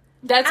joke.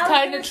 That's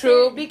kind of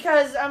true.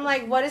 Because I'm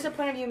like, what is the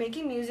point of you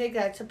making music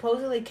that's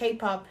supposedly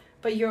K-pop?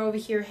 But you're over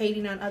here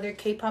hating on other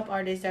K-pop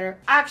artists that are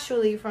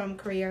actually from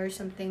Korea or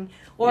something.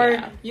 Or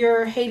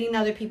you're hating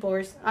other people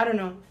or I don't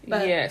know.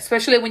 But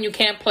especially when you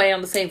can't play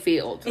on the same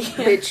field.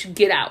 Bitch,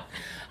 get out.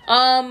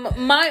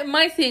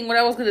 My thing, what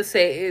I was going to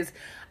say is,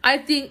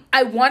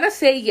 I want to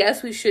say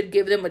yes, we should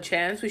give them a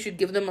chance. We should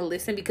give them a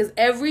listen because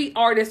every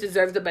artist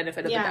deserves the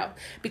benefit of the doubt.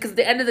 Because at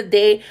the end of the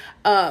day,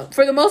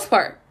 for the most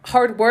part,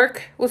 hard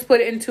work was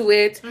put into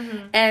it,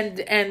 and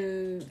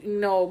you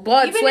know,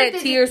 blood, sweat,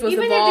 tears was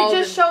involved. Even if they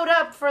just showed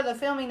up for the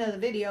filming of the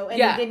video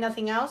and they did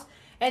nothing else,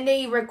 and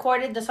they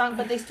recorded the song,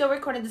 but they still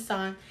recorded the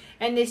song,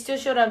 and they still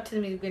showed up to the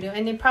music video,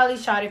 and they probably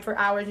shot it for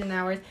hours and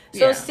hours.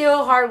 So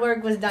still hard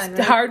work was done.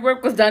 Right? Hard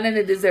work was done, and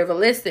they deserve a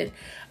listen.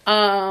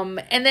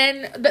 And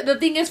then the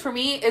thing is for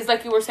me is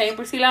like you were saying,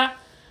 Priscilla,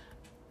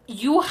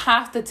 you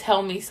have to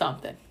tell me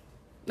something.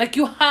 Like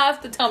you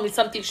have to tell me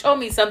something, show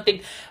me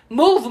something,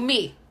 move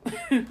me.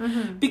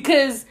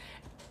 Because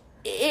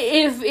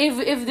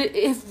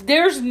if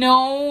there's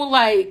no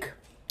like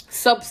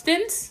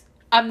substance,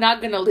 I'm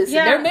not gonna listen.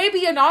 There may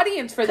be an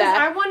audience for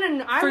that. I want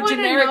to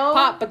generic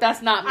pop, but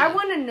that's not me. I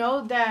want to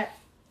know that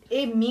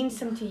it means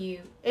something to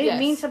you. It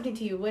means something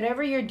to you.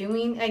 Whatever you're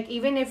doing, like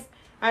even if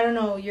I don't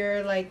know,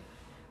 you're like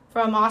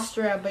from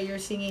Austria, but you're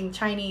singing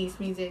Chinese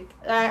music.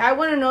 I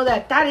want to know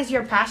that is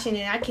your passion,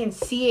 and I can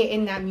see it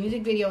in that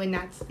music video,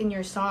 in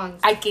your songs.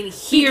 I can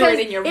hear it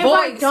in your voice.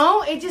 If I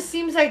don't, it just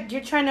seems like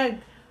you're trying to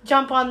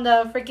jump on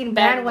the freaking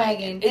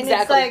bandwagon. Exactly.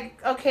 And it's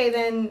like, okay,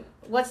 then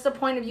what's the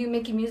point of you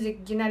making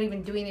music? You're not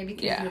even doing it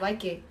because you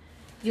like it.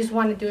 You just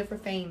want to do it for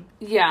fame.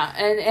 Yeah,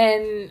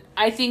 and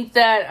I think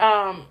that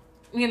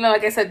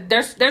like I said,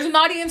 there's an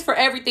audience for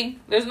everything.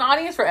 There's an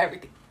audience for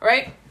everything,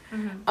 right?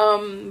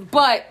 Mm-hmm.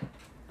 But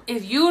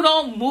if you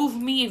don't move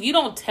me, if you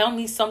don't tell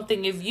me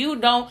something, if you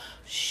don't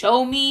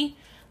show me,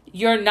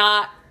 I'm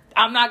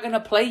not going to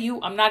play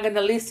you. I'm not going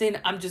to listen.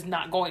 I'm just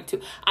not going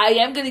to. I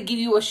am going to give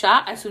you a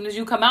shot as soon as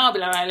you come out. I'll be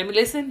like, all right, let me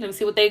listen. Let me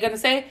see what they're going to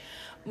say.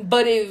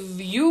 But if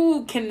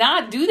you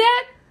cannot do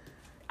that,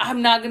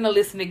 I'm not going to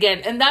listen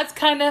again. And that's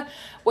kind of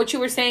what you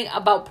were saying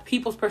about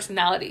people's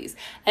personalities.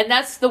 And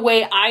that's the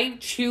way I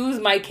choose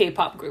my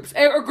K-pop groups,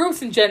 or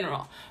groups in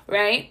general,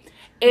 right?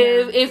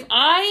 If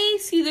I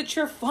see that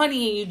you're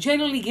funny and you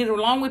genuinely get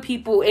along with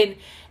people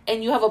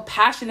and you have a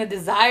passion, a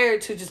desire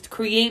to just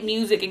create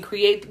music and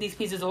create these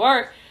pieces of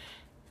art,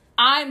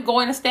 I'm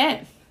going to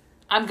stand.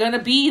 I'm going to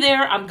be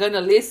there. I'm going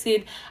to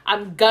listen.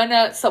 I'm going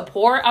to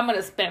support. I'm going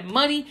to spend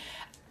money.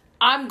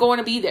 I'm going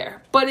to be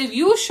there. But if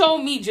you show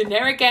me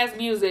generic ass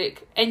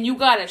music and you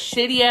got a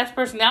shitty ass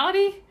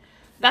personality,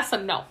 that's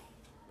a no.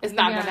 It's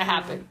not going to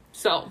happen.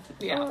 So,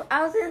 yeah. Well,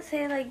 I was going to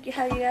say, like,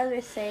 how you guys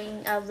were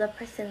saying of the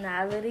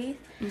personalities.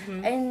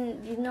 Mm-hmm.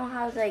 And you know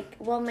how, like,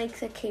 what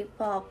makes a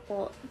K-pop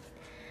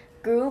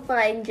group, or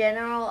in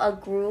general, a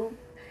group,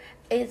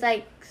 is,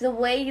 like, the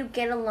way you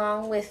get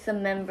along with the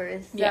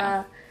members.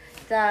 Yeah.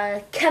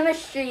 The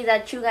chemistry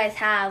that you guys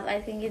have, I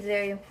think, is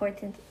very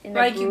important in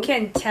a group. You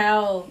can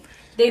tell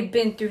they've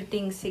been through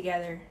things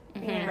together,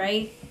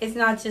 right? It's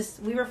not just,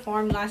 we were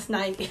formed last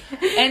night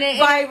and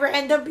by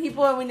random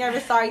people and we never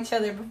saw each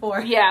other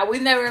before. Yeah, we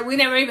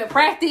never even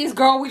practiced,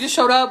 girl. We just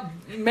showed up,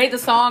 made the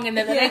song, and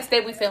then the next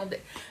day we filmed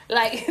it.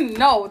 Like,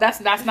 no,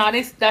 that's not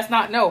it. That's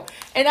not no.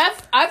 And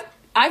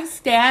I've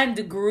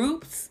stanned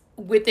groups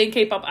within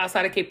K-pop,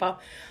 outside of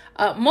K-pop,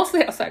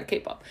 mostly outside of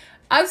K-pop.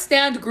 I've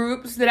stanned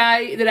groups that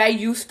I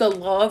used to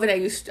love and I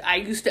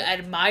used to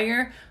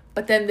admire,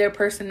 but then their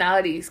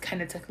personalities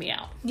kind of took me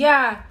out.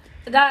 Yeah,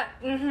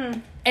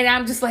 and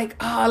I'm just like,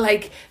 oh,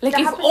 like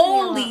if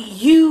only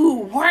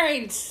you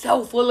weren't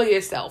so full of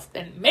yourself,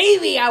 then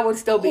maybe I would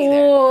still be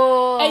there.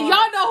 And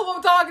y'all know who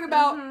I'm talking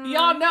about.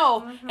 Y'all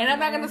know. And I'm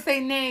not gonna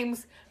say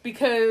names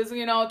because,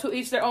 to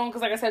each their own.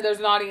 Because like I said, there's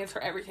an audience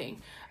for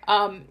everything.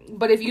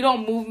 But if you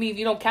don't move me, if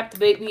you don't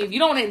captivate me, if you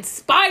don't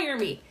inspire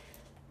me,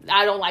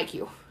 I don't like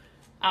you.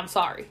 I'm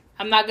sorry.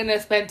 I'm not gonna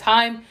spend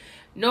time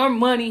nor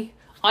money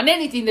on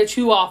anything that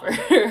you offer.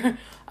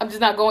 I'm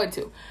just not going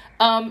to.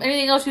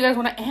 Anything else you guys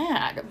want to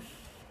add?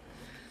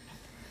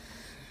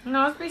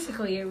 No, it's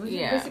basically it.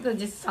 Basically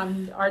just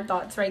our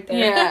thoughts right there.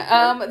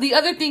 Yeah. The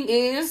other thing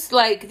is,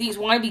 like, these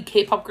wannabe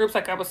K-pop groups,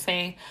 like I was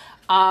saying,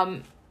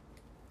 I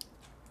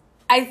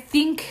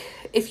think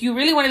if you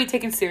really want to be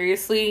taken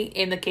seriously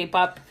in the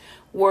K-pop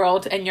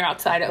world and you're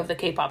outside of the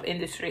K-pop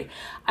industry,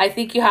 I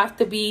think you have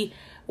to be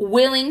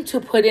willing to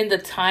put in the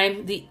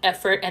time, the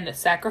effort, and the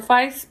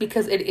sacrifice,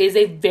 because it is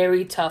a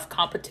very tough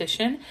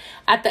competition.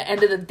 At the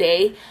end of the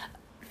day,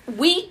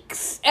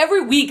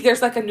 every week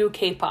there's like a new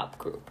K-pop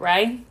group,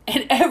 right?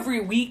 And every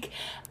week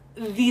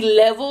the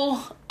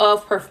level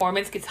of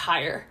performance gets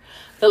higher,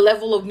 the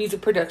level of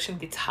music production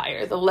gets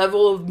higher, the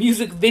level of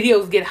music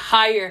videos get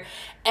higher,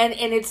 and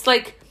it's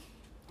like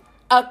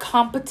a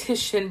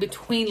competition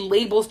between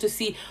labels to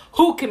see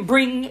who can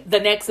bring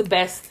the next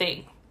best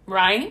thing,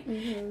 right?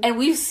 And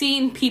we've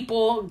seen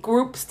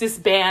groups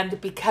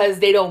disband because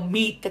they don't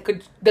meet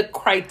the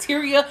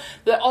criteria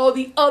that all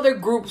the other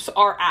groups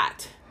are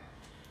at.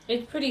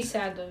 It's pretty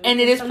sad, though.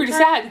 And it is pretty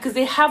sad because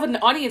they have an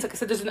audience. Like I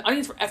said, there's an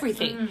audience for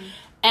everything.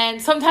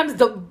 And sometimes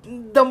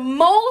the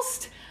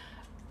most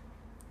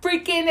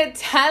freaking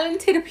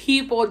talented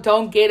people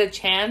don't get a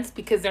chance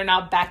because they're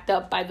not backed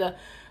up by the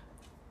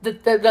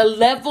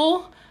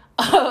level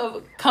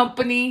of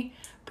company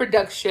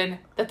production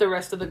that the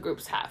rest of the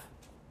groups have.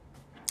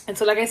 And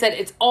so, like I said,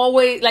 it's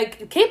always,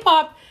 like,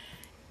 K-pop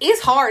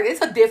is hard. It's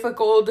a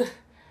difficult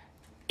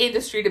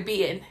industry to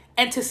be in.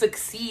 And to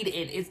succeed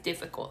in is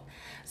difficult.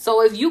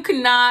 So if you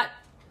cannot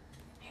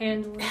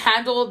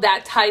handle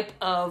that type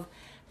of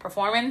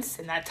performance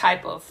and that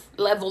type of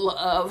level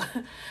of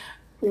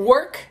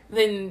work,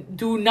 then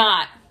do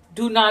not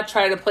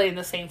try to play in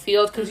the same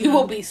field, because you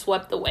will be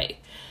swept away.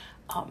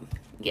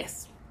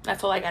 Yes,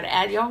 that's all I got to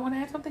add. Y'all want to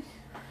add something?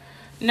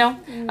 No?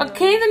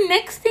 Okay, the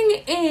next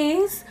thing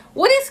is,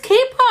 what is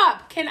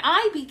K-pop? Can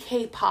I be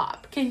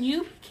K-pop? Can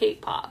you be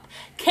K-pop?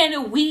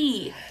 Can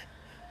we,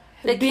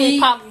 the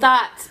K-pop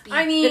thoughts,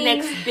 be the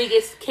next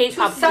biggest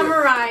K-pop to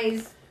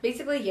summarize,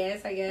 basically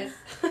yes, I guess.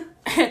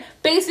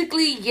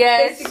 Basically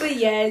yes.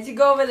 You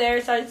go over there,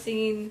 start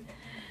singing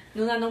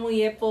누나 너무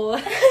예뻐.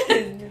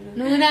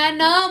 누나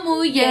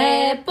너무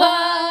예뻐.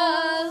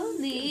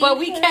 네 but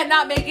we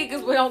cannot make it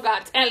because we don't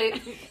got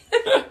talent. Nor the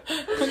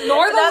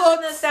That's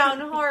looks. gonna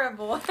sound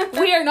horrible.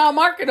 We are not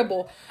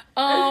marketable.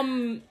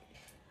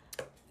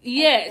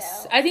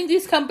 Yes, I think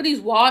these companies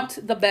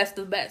want the best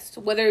of the best,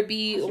 whether it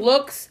be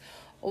looks,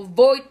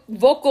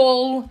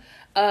 vocal,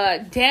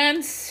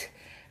 dance,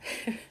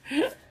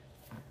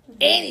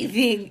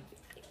 anything.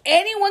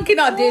 Anyone can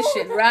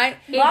audition, right?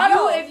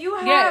 If you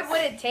have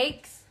what it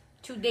takes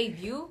to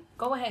debut,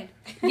 go ahead.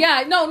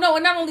 Yeah, no,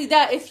 and not only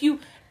that, if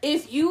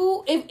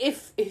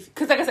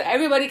because like I said,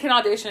 everybody can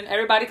audition,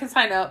 everybody can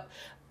sign up,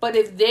 but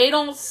if they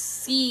don't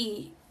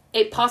see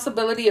a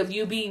possibility of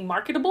you being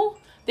marketable,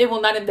 they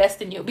will not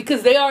invest in you,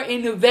 because they are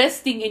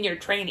investing in your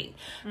training.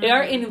 They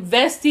are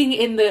investing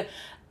in the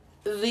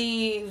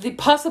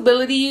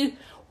possibility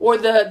or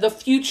the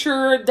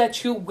future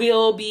that you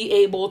will be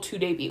able to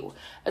debut,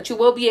 that you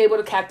will be able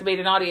to captivate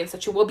an audience,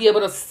 that you will be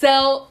able to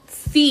sell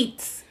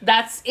seats.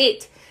 That's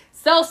it.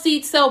 Sell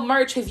seats, sell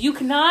merch. If you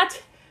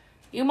cannot,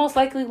 you most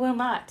likely will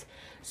not.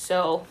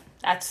 So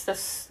that's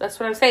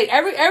what I'm saying.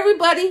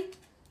 Everybody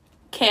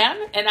can,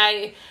 and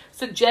I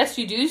suggest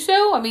you do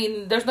so. I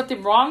mean, there's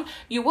nothing wrong.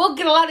 You will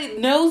get a lot of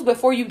no's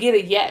before you get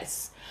a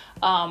yes.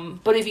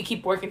 But if you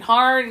keep working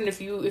hard, and if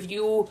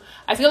you,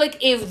 I feel like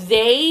if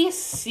they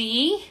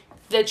see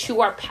that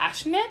you are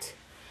passionate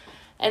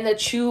and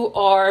that you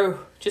are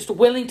just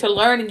willing to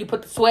learn, and you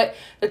put the sweat,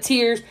 the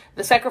tears,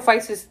 the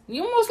sacrifices,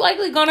 you're most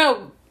likely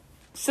gonna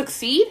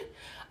succeed.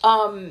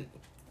 And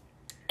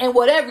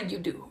whatever you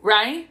do,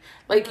 right?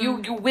 Like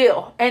you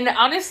will. And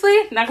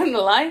honestly, not gonna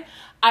lie,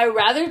 I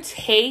rather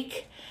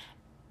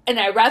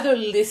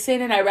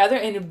listen and I rather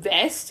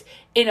invest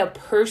in a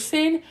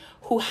person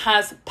who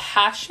has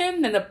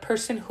passion than a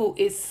person who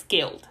is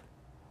skilled.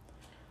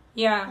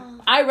 Yeah.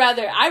 I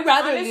rather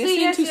Honestly,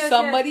 listen to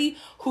somebody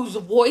whose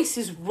voice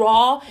is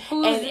raw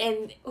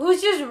and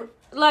who's just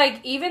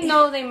like, even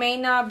though they may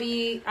not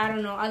be, I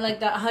don't know, I like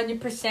the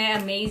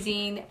 100%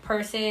 amazing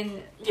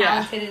person,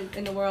 talented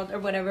in the world or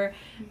whatever,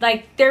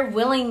 like they're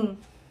willing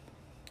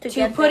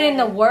to put in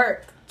the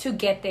work to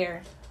get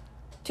there,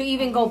 to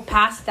even go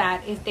past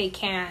that if they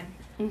can.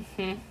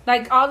 Mm-hmm.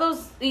 Like all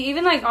those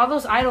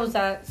idols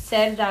that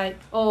said that,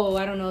 oh,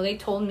 I don't know, they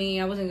told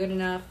me I wasn't good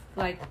enough,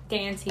 like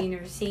dancing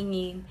or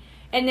singing,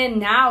 and then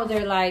now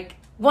they're like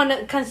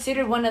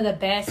considered one of the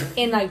best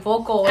in like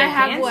vocal. I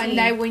have dancing. One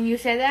that when you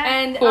said that,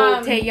 and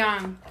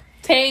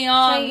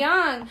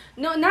Taeyong.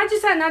 No, not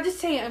just that. Not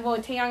just Taeyong. Well,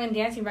 Taeyong and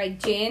dancing, right?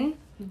 Jin.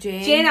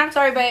 I'm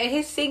sorry, but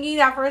his singing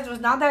at first was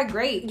not that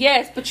great.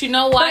 Yes, but you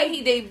know why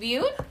he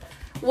debuted?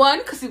 One,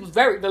 because he was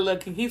very good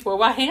looking. He's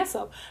worldwide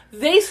handsome.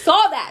 They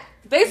saw that.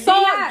 They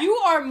saw you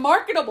are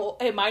marketable.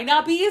 It might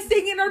not be in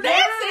singing or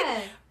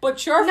dancing,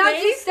 but your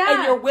face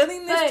and your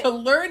willingness to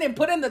learn and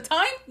put in the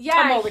time.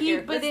 Come over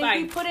here. But then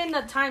he put in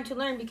the time to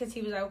learn, because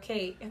he was like,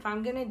 okay, if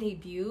I'm gonna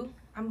debut,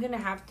 I'm gonna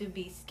have to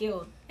be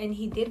skilled, and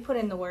he did put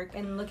in the work.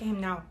 And look at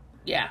him now.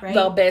 Yeah, right?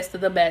 The best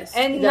of the best.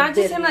 And not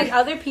just him, like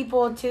other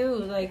people too.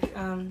 Like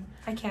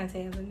I can't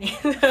say other names.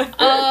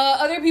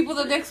 Other people.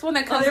 The next one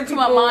that comes into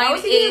my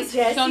mind is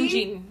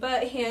Hyunjin.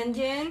 But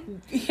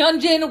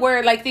Hyunjin,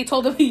 where like they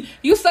told him,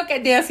 you suck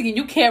at dancing and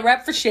you can't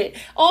rap for shit.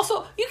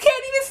 Also, you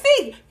can't even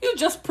sing. You're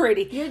just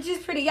pretty. Yeah, and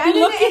then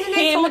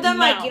they told him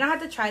like, you don't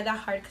have to try that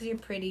hard because you're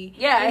pretty.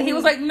 Yeah, and he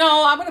was like,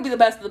 no, I'm gonna be the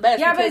best of the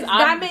best. Yeah, but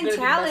that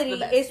mentality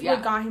is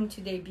what got him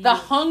to debut. The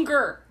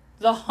hunger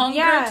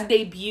to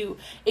debut.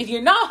 If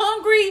you're not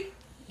hungry,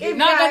 you're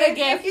not gonna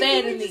get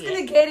fed in the end. You're just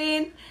gonna get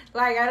in.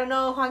 Like, I don't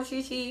know, Huang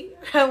Shishi,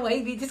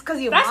 maybe just because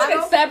you're That's an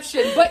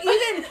exception. But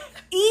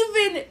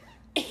even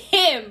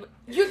him,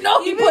 you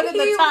know, he put in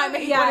the time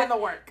and he put in the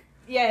work.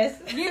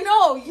 Yes. You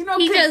know. He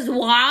just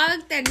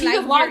walked and he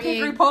just walked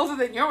in 3 poses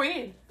and you're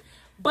in.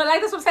 But like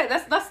that's what I'm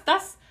saying.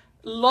 That's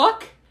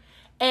luck,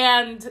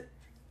 and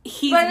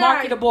he's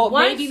marketable.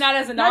 Maybe not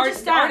as an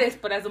artist,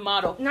 but as a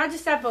model. Not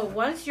just that, but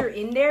once you're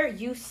in there,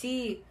 you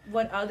see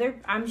what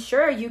I'm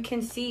sure you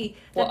can see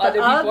that what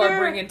other people are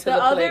bringing to the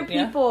plate. Other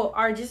people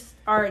are just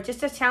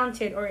as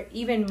talented or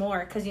even more,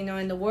 because you know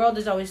in the world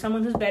there's always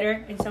someone who's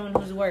better and someone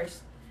who's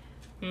worse.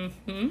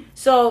 Mm-hmm.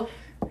 So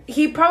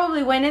he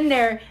probably went in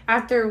there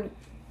after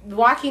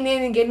walking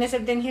in and getting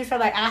accepted, and he was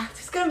like,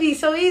 this is gonna be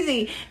so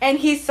easy. And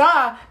he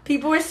saw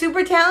people were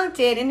super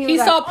talented, and he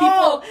saw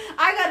people.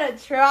 I gotta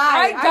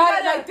try.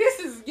 I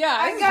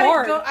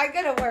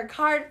gotta work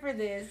hard for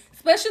this.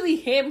 Especially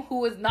him,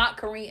 who is not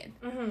Korean.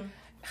 Mm-hmm.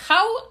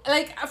 How,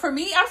 like, for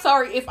me, I'm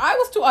sorry, if I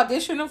was to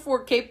audition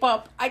for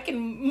K-pop, I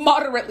can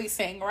moderately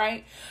sing,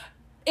 right?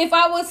 If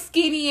I was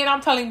skinny and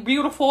I'm telling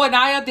beautiful and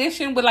I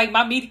audition with like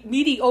my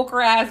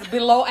mediocre ass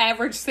below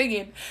average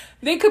singing,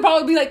 they could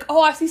probably be like,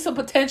 oh, I see some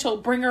potential,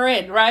 bring her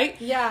in, right?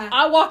 Yeah.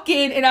 I walk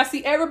in and I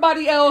see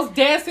everybody else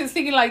dancing,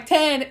 singing like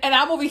 10, and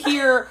I'm over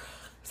here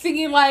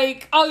singing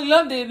like Ollie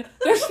London.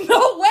 There's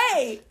no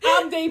way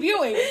I'm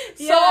debuting.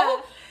 Yeah.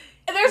 So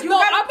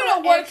I'm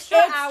gonna work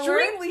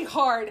extremely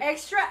hard.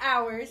 Extra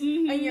hours.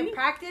 Mm-hmm. And you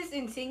practice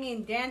in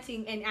singing,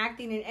 dancing, and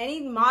acting, and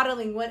any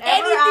modeling, whatever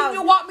Anything else,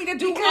 you want me to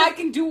do, I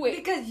can do it.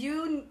 Because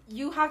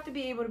you have to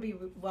be able to be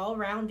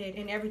well-rounded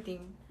in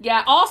everything.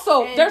 Yeah,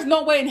 also, there's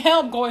no way in hell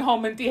I'm going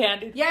home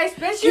empty-handed. Yeah,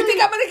 especially... You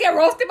think I'm going to get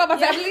roasted by my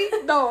family?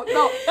 No.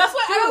 That's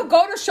why I don't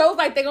go to shows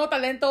like Tengo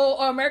Talento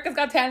or America's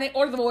Got Talent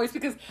or The Voice,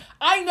 because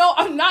I know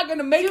I'm not going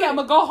to make it. I'm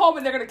going to go home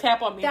and they're going to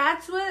cap on me.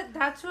 That's what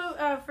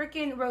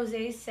freaking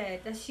Rosé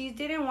said, that she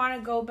didn't want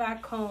to go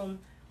back home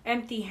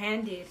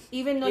empty-handed.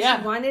 Even though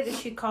she wanted it,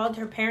 she called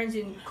her parents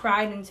and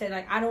cried and said,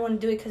 like, I don't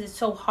want to do it because it's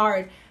so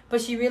hard.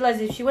 But she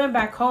realized if she went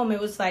back home, it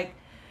was like...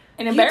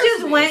 You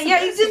just went,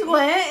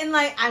 and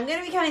like, I'm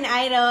gonna become an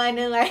idol, and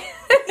then like,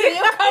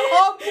 you come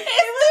home, it's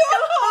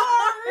too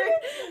hard.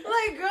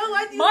 Like, girl,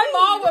 why do you My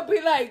mom would be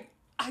like,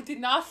 I did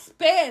not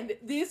spend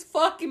this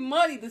fucking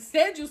money to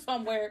send you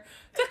somewhere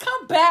to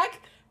come back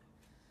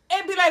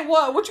and be like,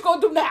 what you gonna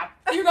do now?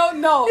 You know,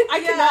 no, I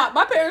cannot.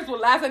 My parents will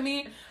laugh at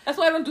me. That's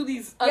why I don't do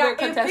these other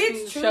contesting shows.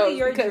 If it's truly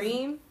your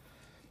dream,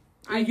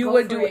 you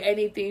would do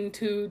anything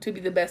to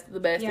be the best of the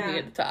best to be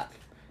at the top.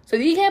 So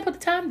you can't put the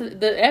time,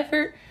 the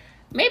effort.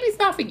 Maybe it's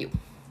not for you.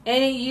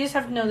 And you just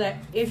have to know that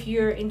if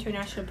you're an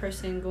international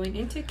person going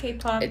into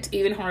K-pop... It's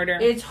even harder.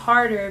 It's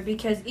harder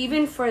because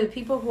even for the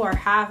people who are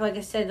half, like I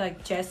said,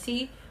 like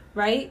Jessie,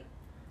 right?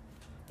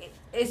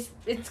 It's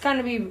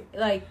gonna be,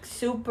 like,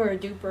 super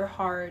duper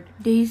hard.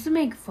 They used to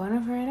make fun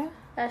of her, though.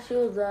 That she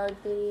was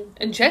ugly.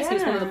 And Jessie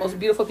is one of the most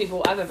beautiful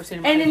people I've ever seen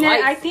in my life. And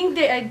then I think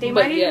that they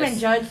might even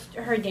judge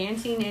her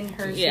dancing and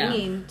her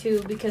singing,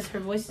 too, because her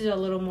voice is a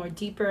little more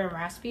deeper and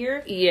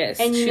raspier. Yes,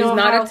 and she's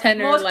not a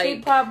tenor most like...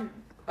 K-pop...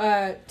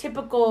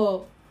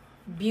 typical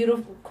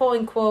beautiful, quote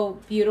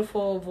unquote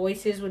beautiful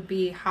voices would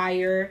be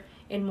higher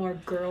and more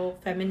girl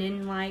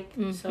feminine like.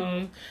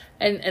 So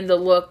and the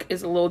look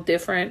is a little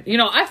different. You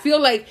know, I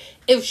feel like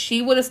if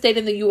she would have stayed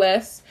in the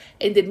US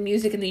and did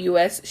music in the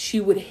US, she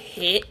would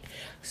hit.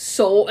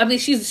 So I mean,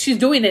 she's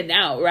doing it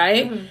now,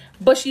 right?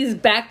 But she's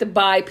backed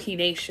by P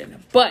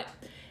Nation. But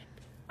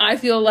I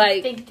feel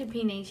like thank you to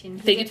P Nation.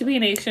 Thank you to P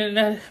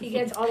Nation. He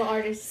gets all the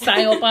artists.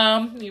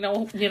 Psyopom, you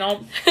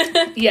know.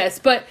 Yes,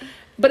 but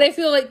I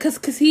feel like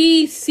because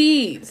he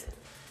sees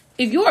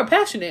if you are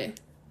passionate,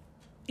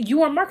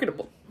 you are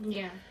marketable.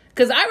 Yeah.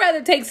 Because I'd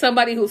rather take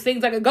somebody who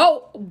sings like a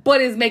goat,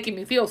 but is making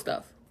me feel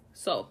stuff.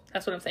 So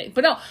that's what I'm saying.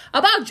 But no,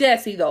 about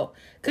Jessie though,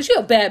 because she's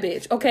a bad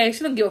bitch. Okay, she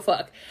doesn't give a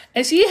fuck,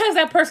 and she has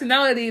that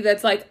personality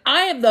that's like,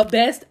 I am the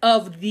best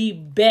of the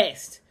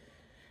best.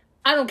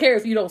 I don't care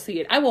if you don't see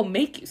it. I will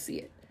make you see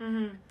it.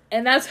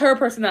 And that's her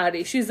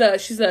personality. She's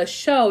a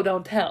show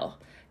don't tell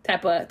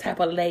type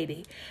of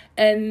lady.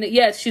 And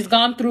yes, she's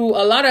gone through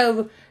a lot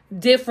of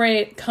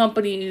different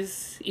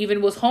companies,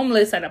 even was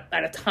homeless at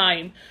a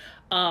time.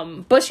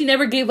 But she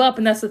never gave up,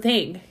 and that's the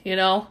thing, you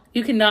know?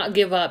 You cannot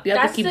give up. You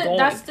have to keep going.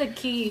 That's the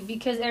key,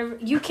 because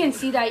you can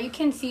see that. You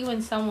can see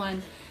when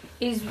someone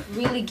is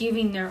really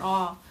giving their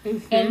all.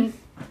 And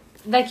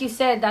like you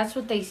said, that's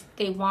what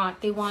they want.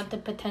 They want the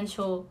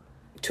potential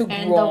to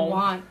grow.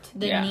 And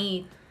the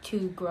need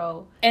to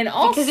grow. And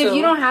also, because if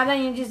you don't have that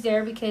and you're just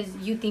there because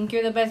you think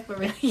you're the best but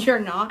really you're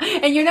not,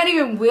 and you're not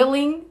even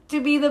willing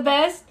to be the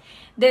best,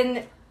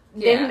 then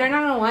they're not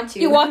gonna want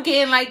you. You walk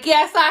in like,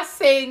 yes, I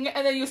sing,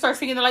 and then you start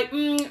singing. They're like,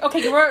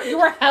 okay, you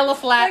were hella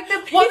flat.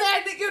 Like well, then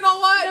I think you know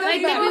what?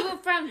 Like the people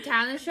from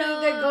talent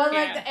shows. They go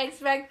like the X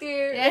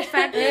Factor.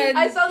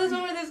 I saw this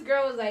one where this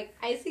girl was like,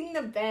 I sing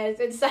the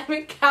best, and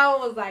Simon Cowell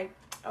was like,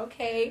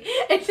 okay,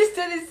 and she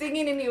started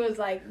singing, and he was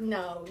like,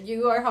 no,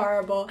 you are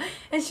horrible.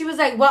 And she was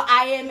like, well,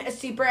 I am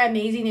super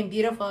amazing and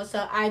beautiful,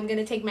 so I'm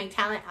gonna take my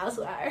talent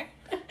elsewhere.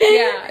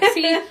 Yeah,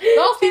 see,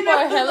 those people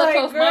are hella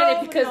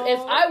close-minded, because if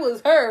I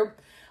was her,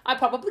 I'd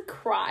probably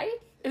cry.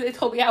 If they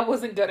told me I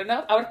wasn't good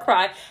enough, I would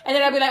cry, and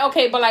then I'd be like,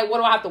 okay, but like, what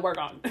do I have to work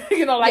on?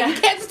 You know, like,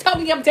 you can't just tell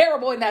me I'm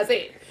terrible and that's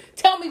it.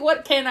 Tell me,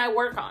 what can I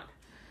work on?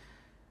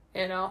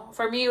 You know,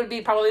 for me, it would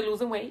be probably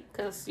losing weight,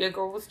 because your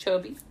girl was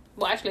chubby.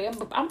 Well, actually,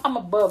 I'm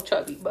above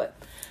chubby, but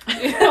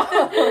you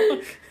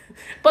know.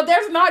 But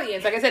there's an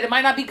audience. Like I said, it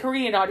might not be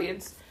Korean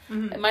audience.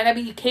 It might not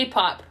be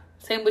K-pop.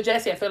 Same with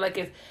Jessie. I feel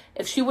like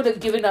if she would have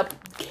given up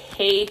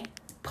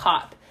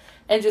K-pop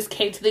and just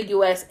came to the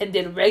U.S. and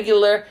did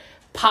regular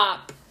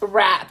pop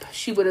rap,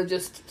 she would have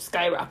just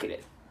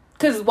skyrocketed.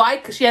 Because why?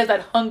 Because she has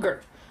that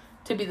hunger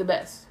to be the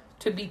best,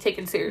 to be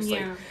taken seriously.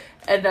 Yeah.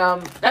 And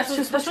that's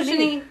just what you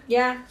need.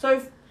 Yeah. So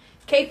if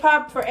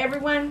K-pop for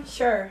everyone,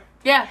 sure.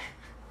 Yeah.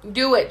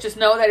 Do it. Just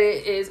know that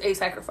it is a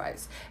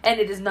sacrifice,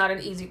 and it is not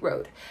an easy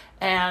road.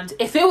 And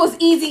if it was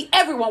easy,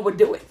 everyone would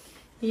do it.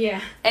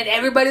 Yeah. And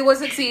everybody would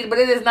succeed, but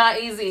it is not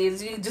easy.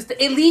 It's just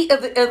the elite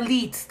of the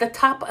elites, the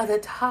top of the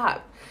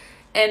top.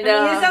 And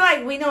I mean, it's not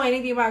like we know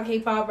anything about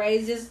K-pop, right?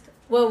 It's just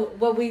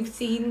what we've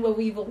seen, what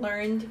we've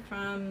learned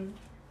from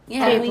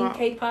following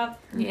K-pop.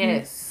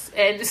 Yes,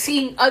 and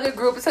seeing other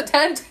groups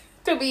attempt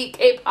to be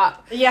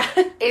K-pop. Yeah,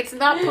 it's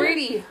not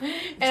pretty.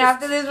 And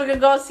after this, we're gonna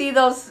go see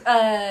those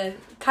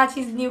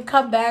Kachi's new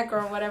comeback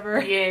or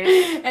whatever.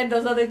 Yes, and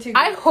those other two.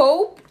 I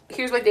hope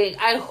here's my thing.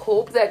 I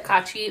hope that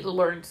Kachi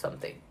learned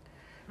something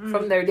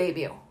from their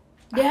debut.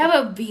 They have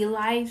a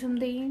V-Live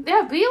something. They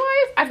have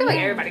V-Live? I feel like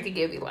everybody could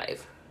get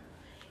V-Live.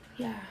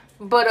 Yeah.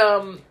 But,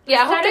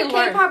 yeah, I hope they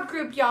learn. K-pop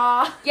group,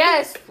 y'all.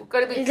 Yes, we're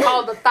going to be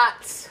called the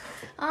Thoughts.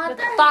 The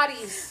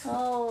Thoughties.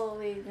 Oh,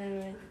 wait a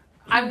minute.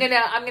 I'm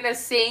gonna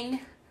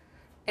sing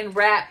and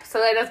rap.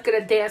 Selena's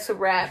gonna dance and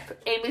rap.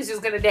 Amy's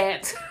just gonna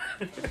dance.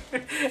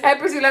 And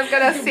Priscilla's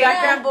gonna sing.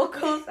 Background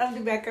vocals. I'll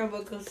do background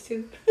vocals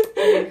too.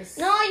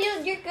 No,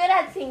 you're good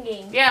at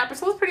singing. Yeah,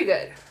 Priscilla's pretty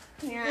good.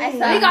 Yeah, I We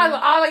saw.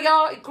 got all of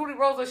y'all, including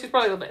Rosa. She's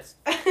probably the best.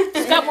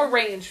 She's got more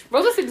range.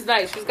 Rosa sings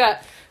nice. She's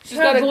got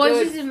Her a voice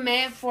good. isn't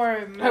meant for.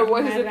 Her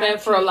voice is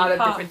meant for a lot of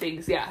different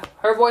things. Yeah,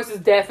 her voice is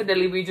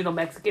definitely regional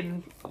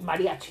Mexican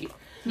mariachi.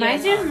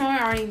 Mine's just more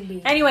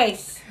R&B.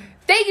 Anyways,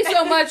 Thank you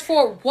so much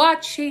for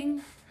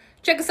watching.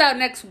 Check us out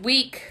next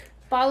week.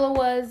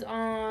 Follow us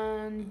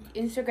on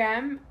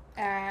Instagram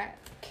at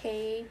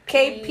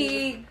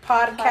KP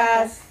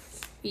Podcast.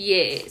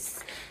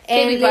 Yes.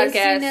 and KB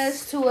listen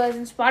Podcast. to us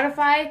on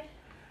Spotify,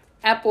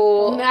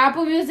 Apple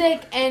Apple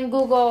Music, and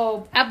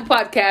Google.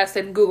 Podcast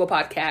and Google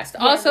Podcast.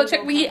 Also,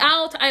 check me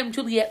out. I am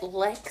Juliet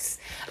Lex.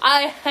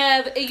 I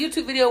have a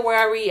YouTube video where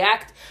I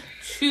react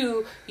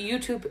to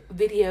YouTube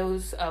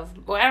videos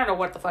of, well, I don't know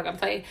what the fuck I'm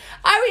saying.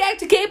 I react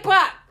to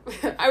K-pop.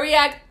 I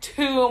react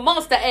to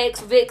Monster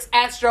X, VIX,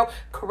 Astro,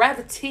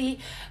 Gravity,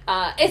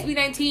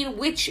 SB19,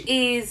 which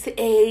is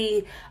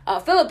a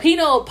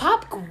Filipino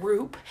pop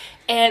group.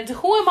 And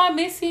who am I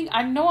missing?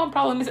 I know I'm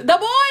probably missing The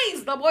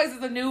Boys. The Boys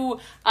is a new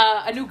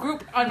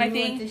group on my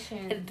thing.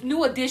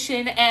 New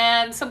edition,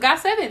 and some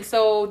GOT7.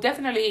 So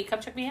definitely come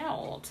check me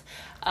out.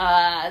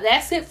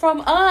 That's it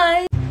from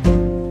us.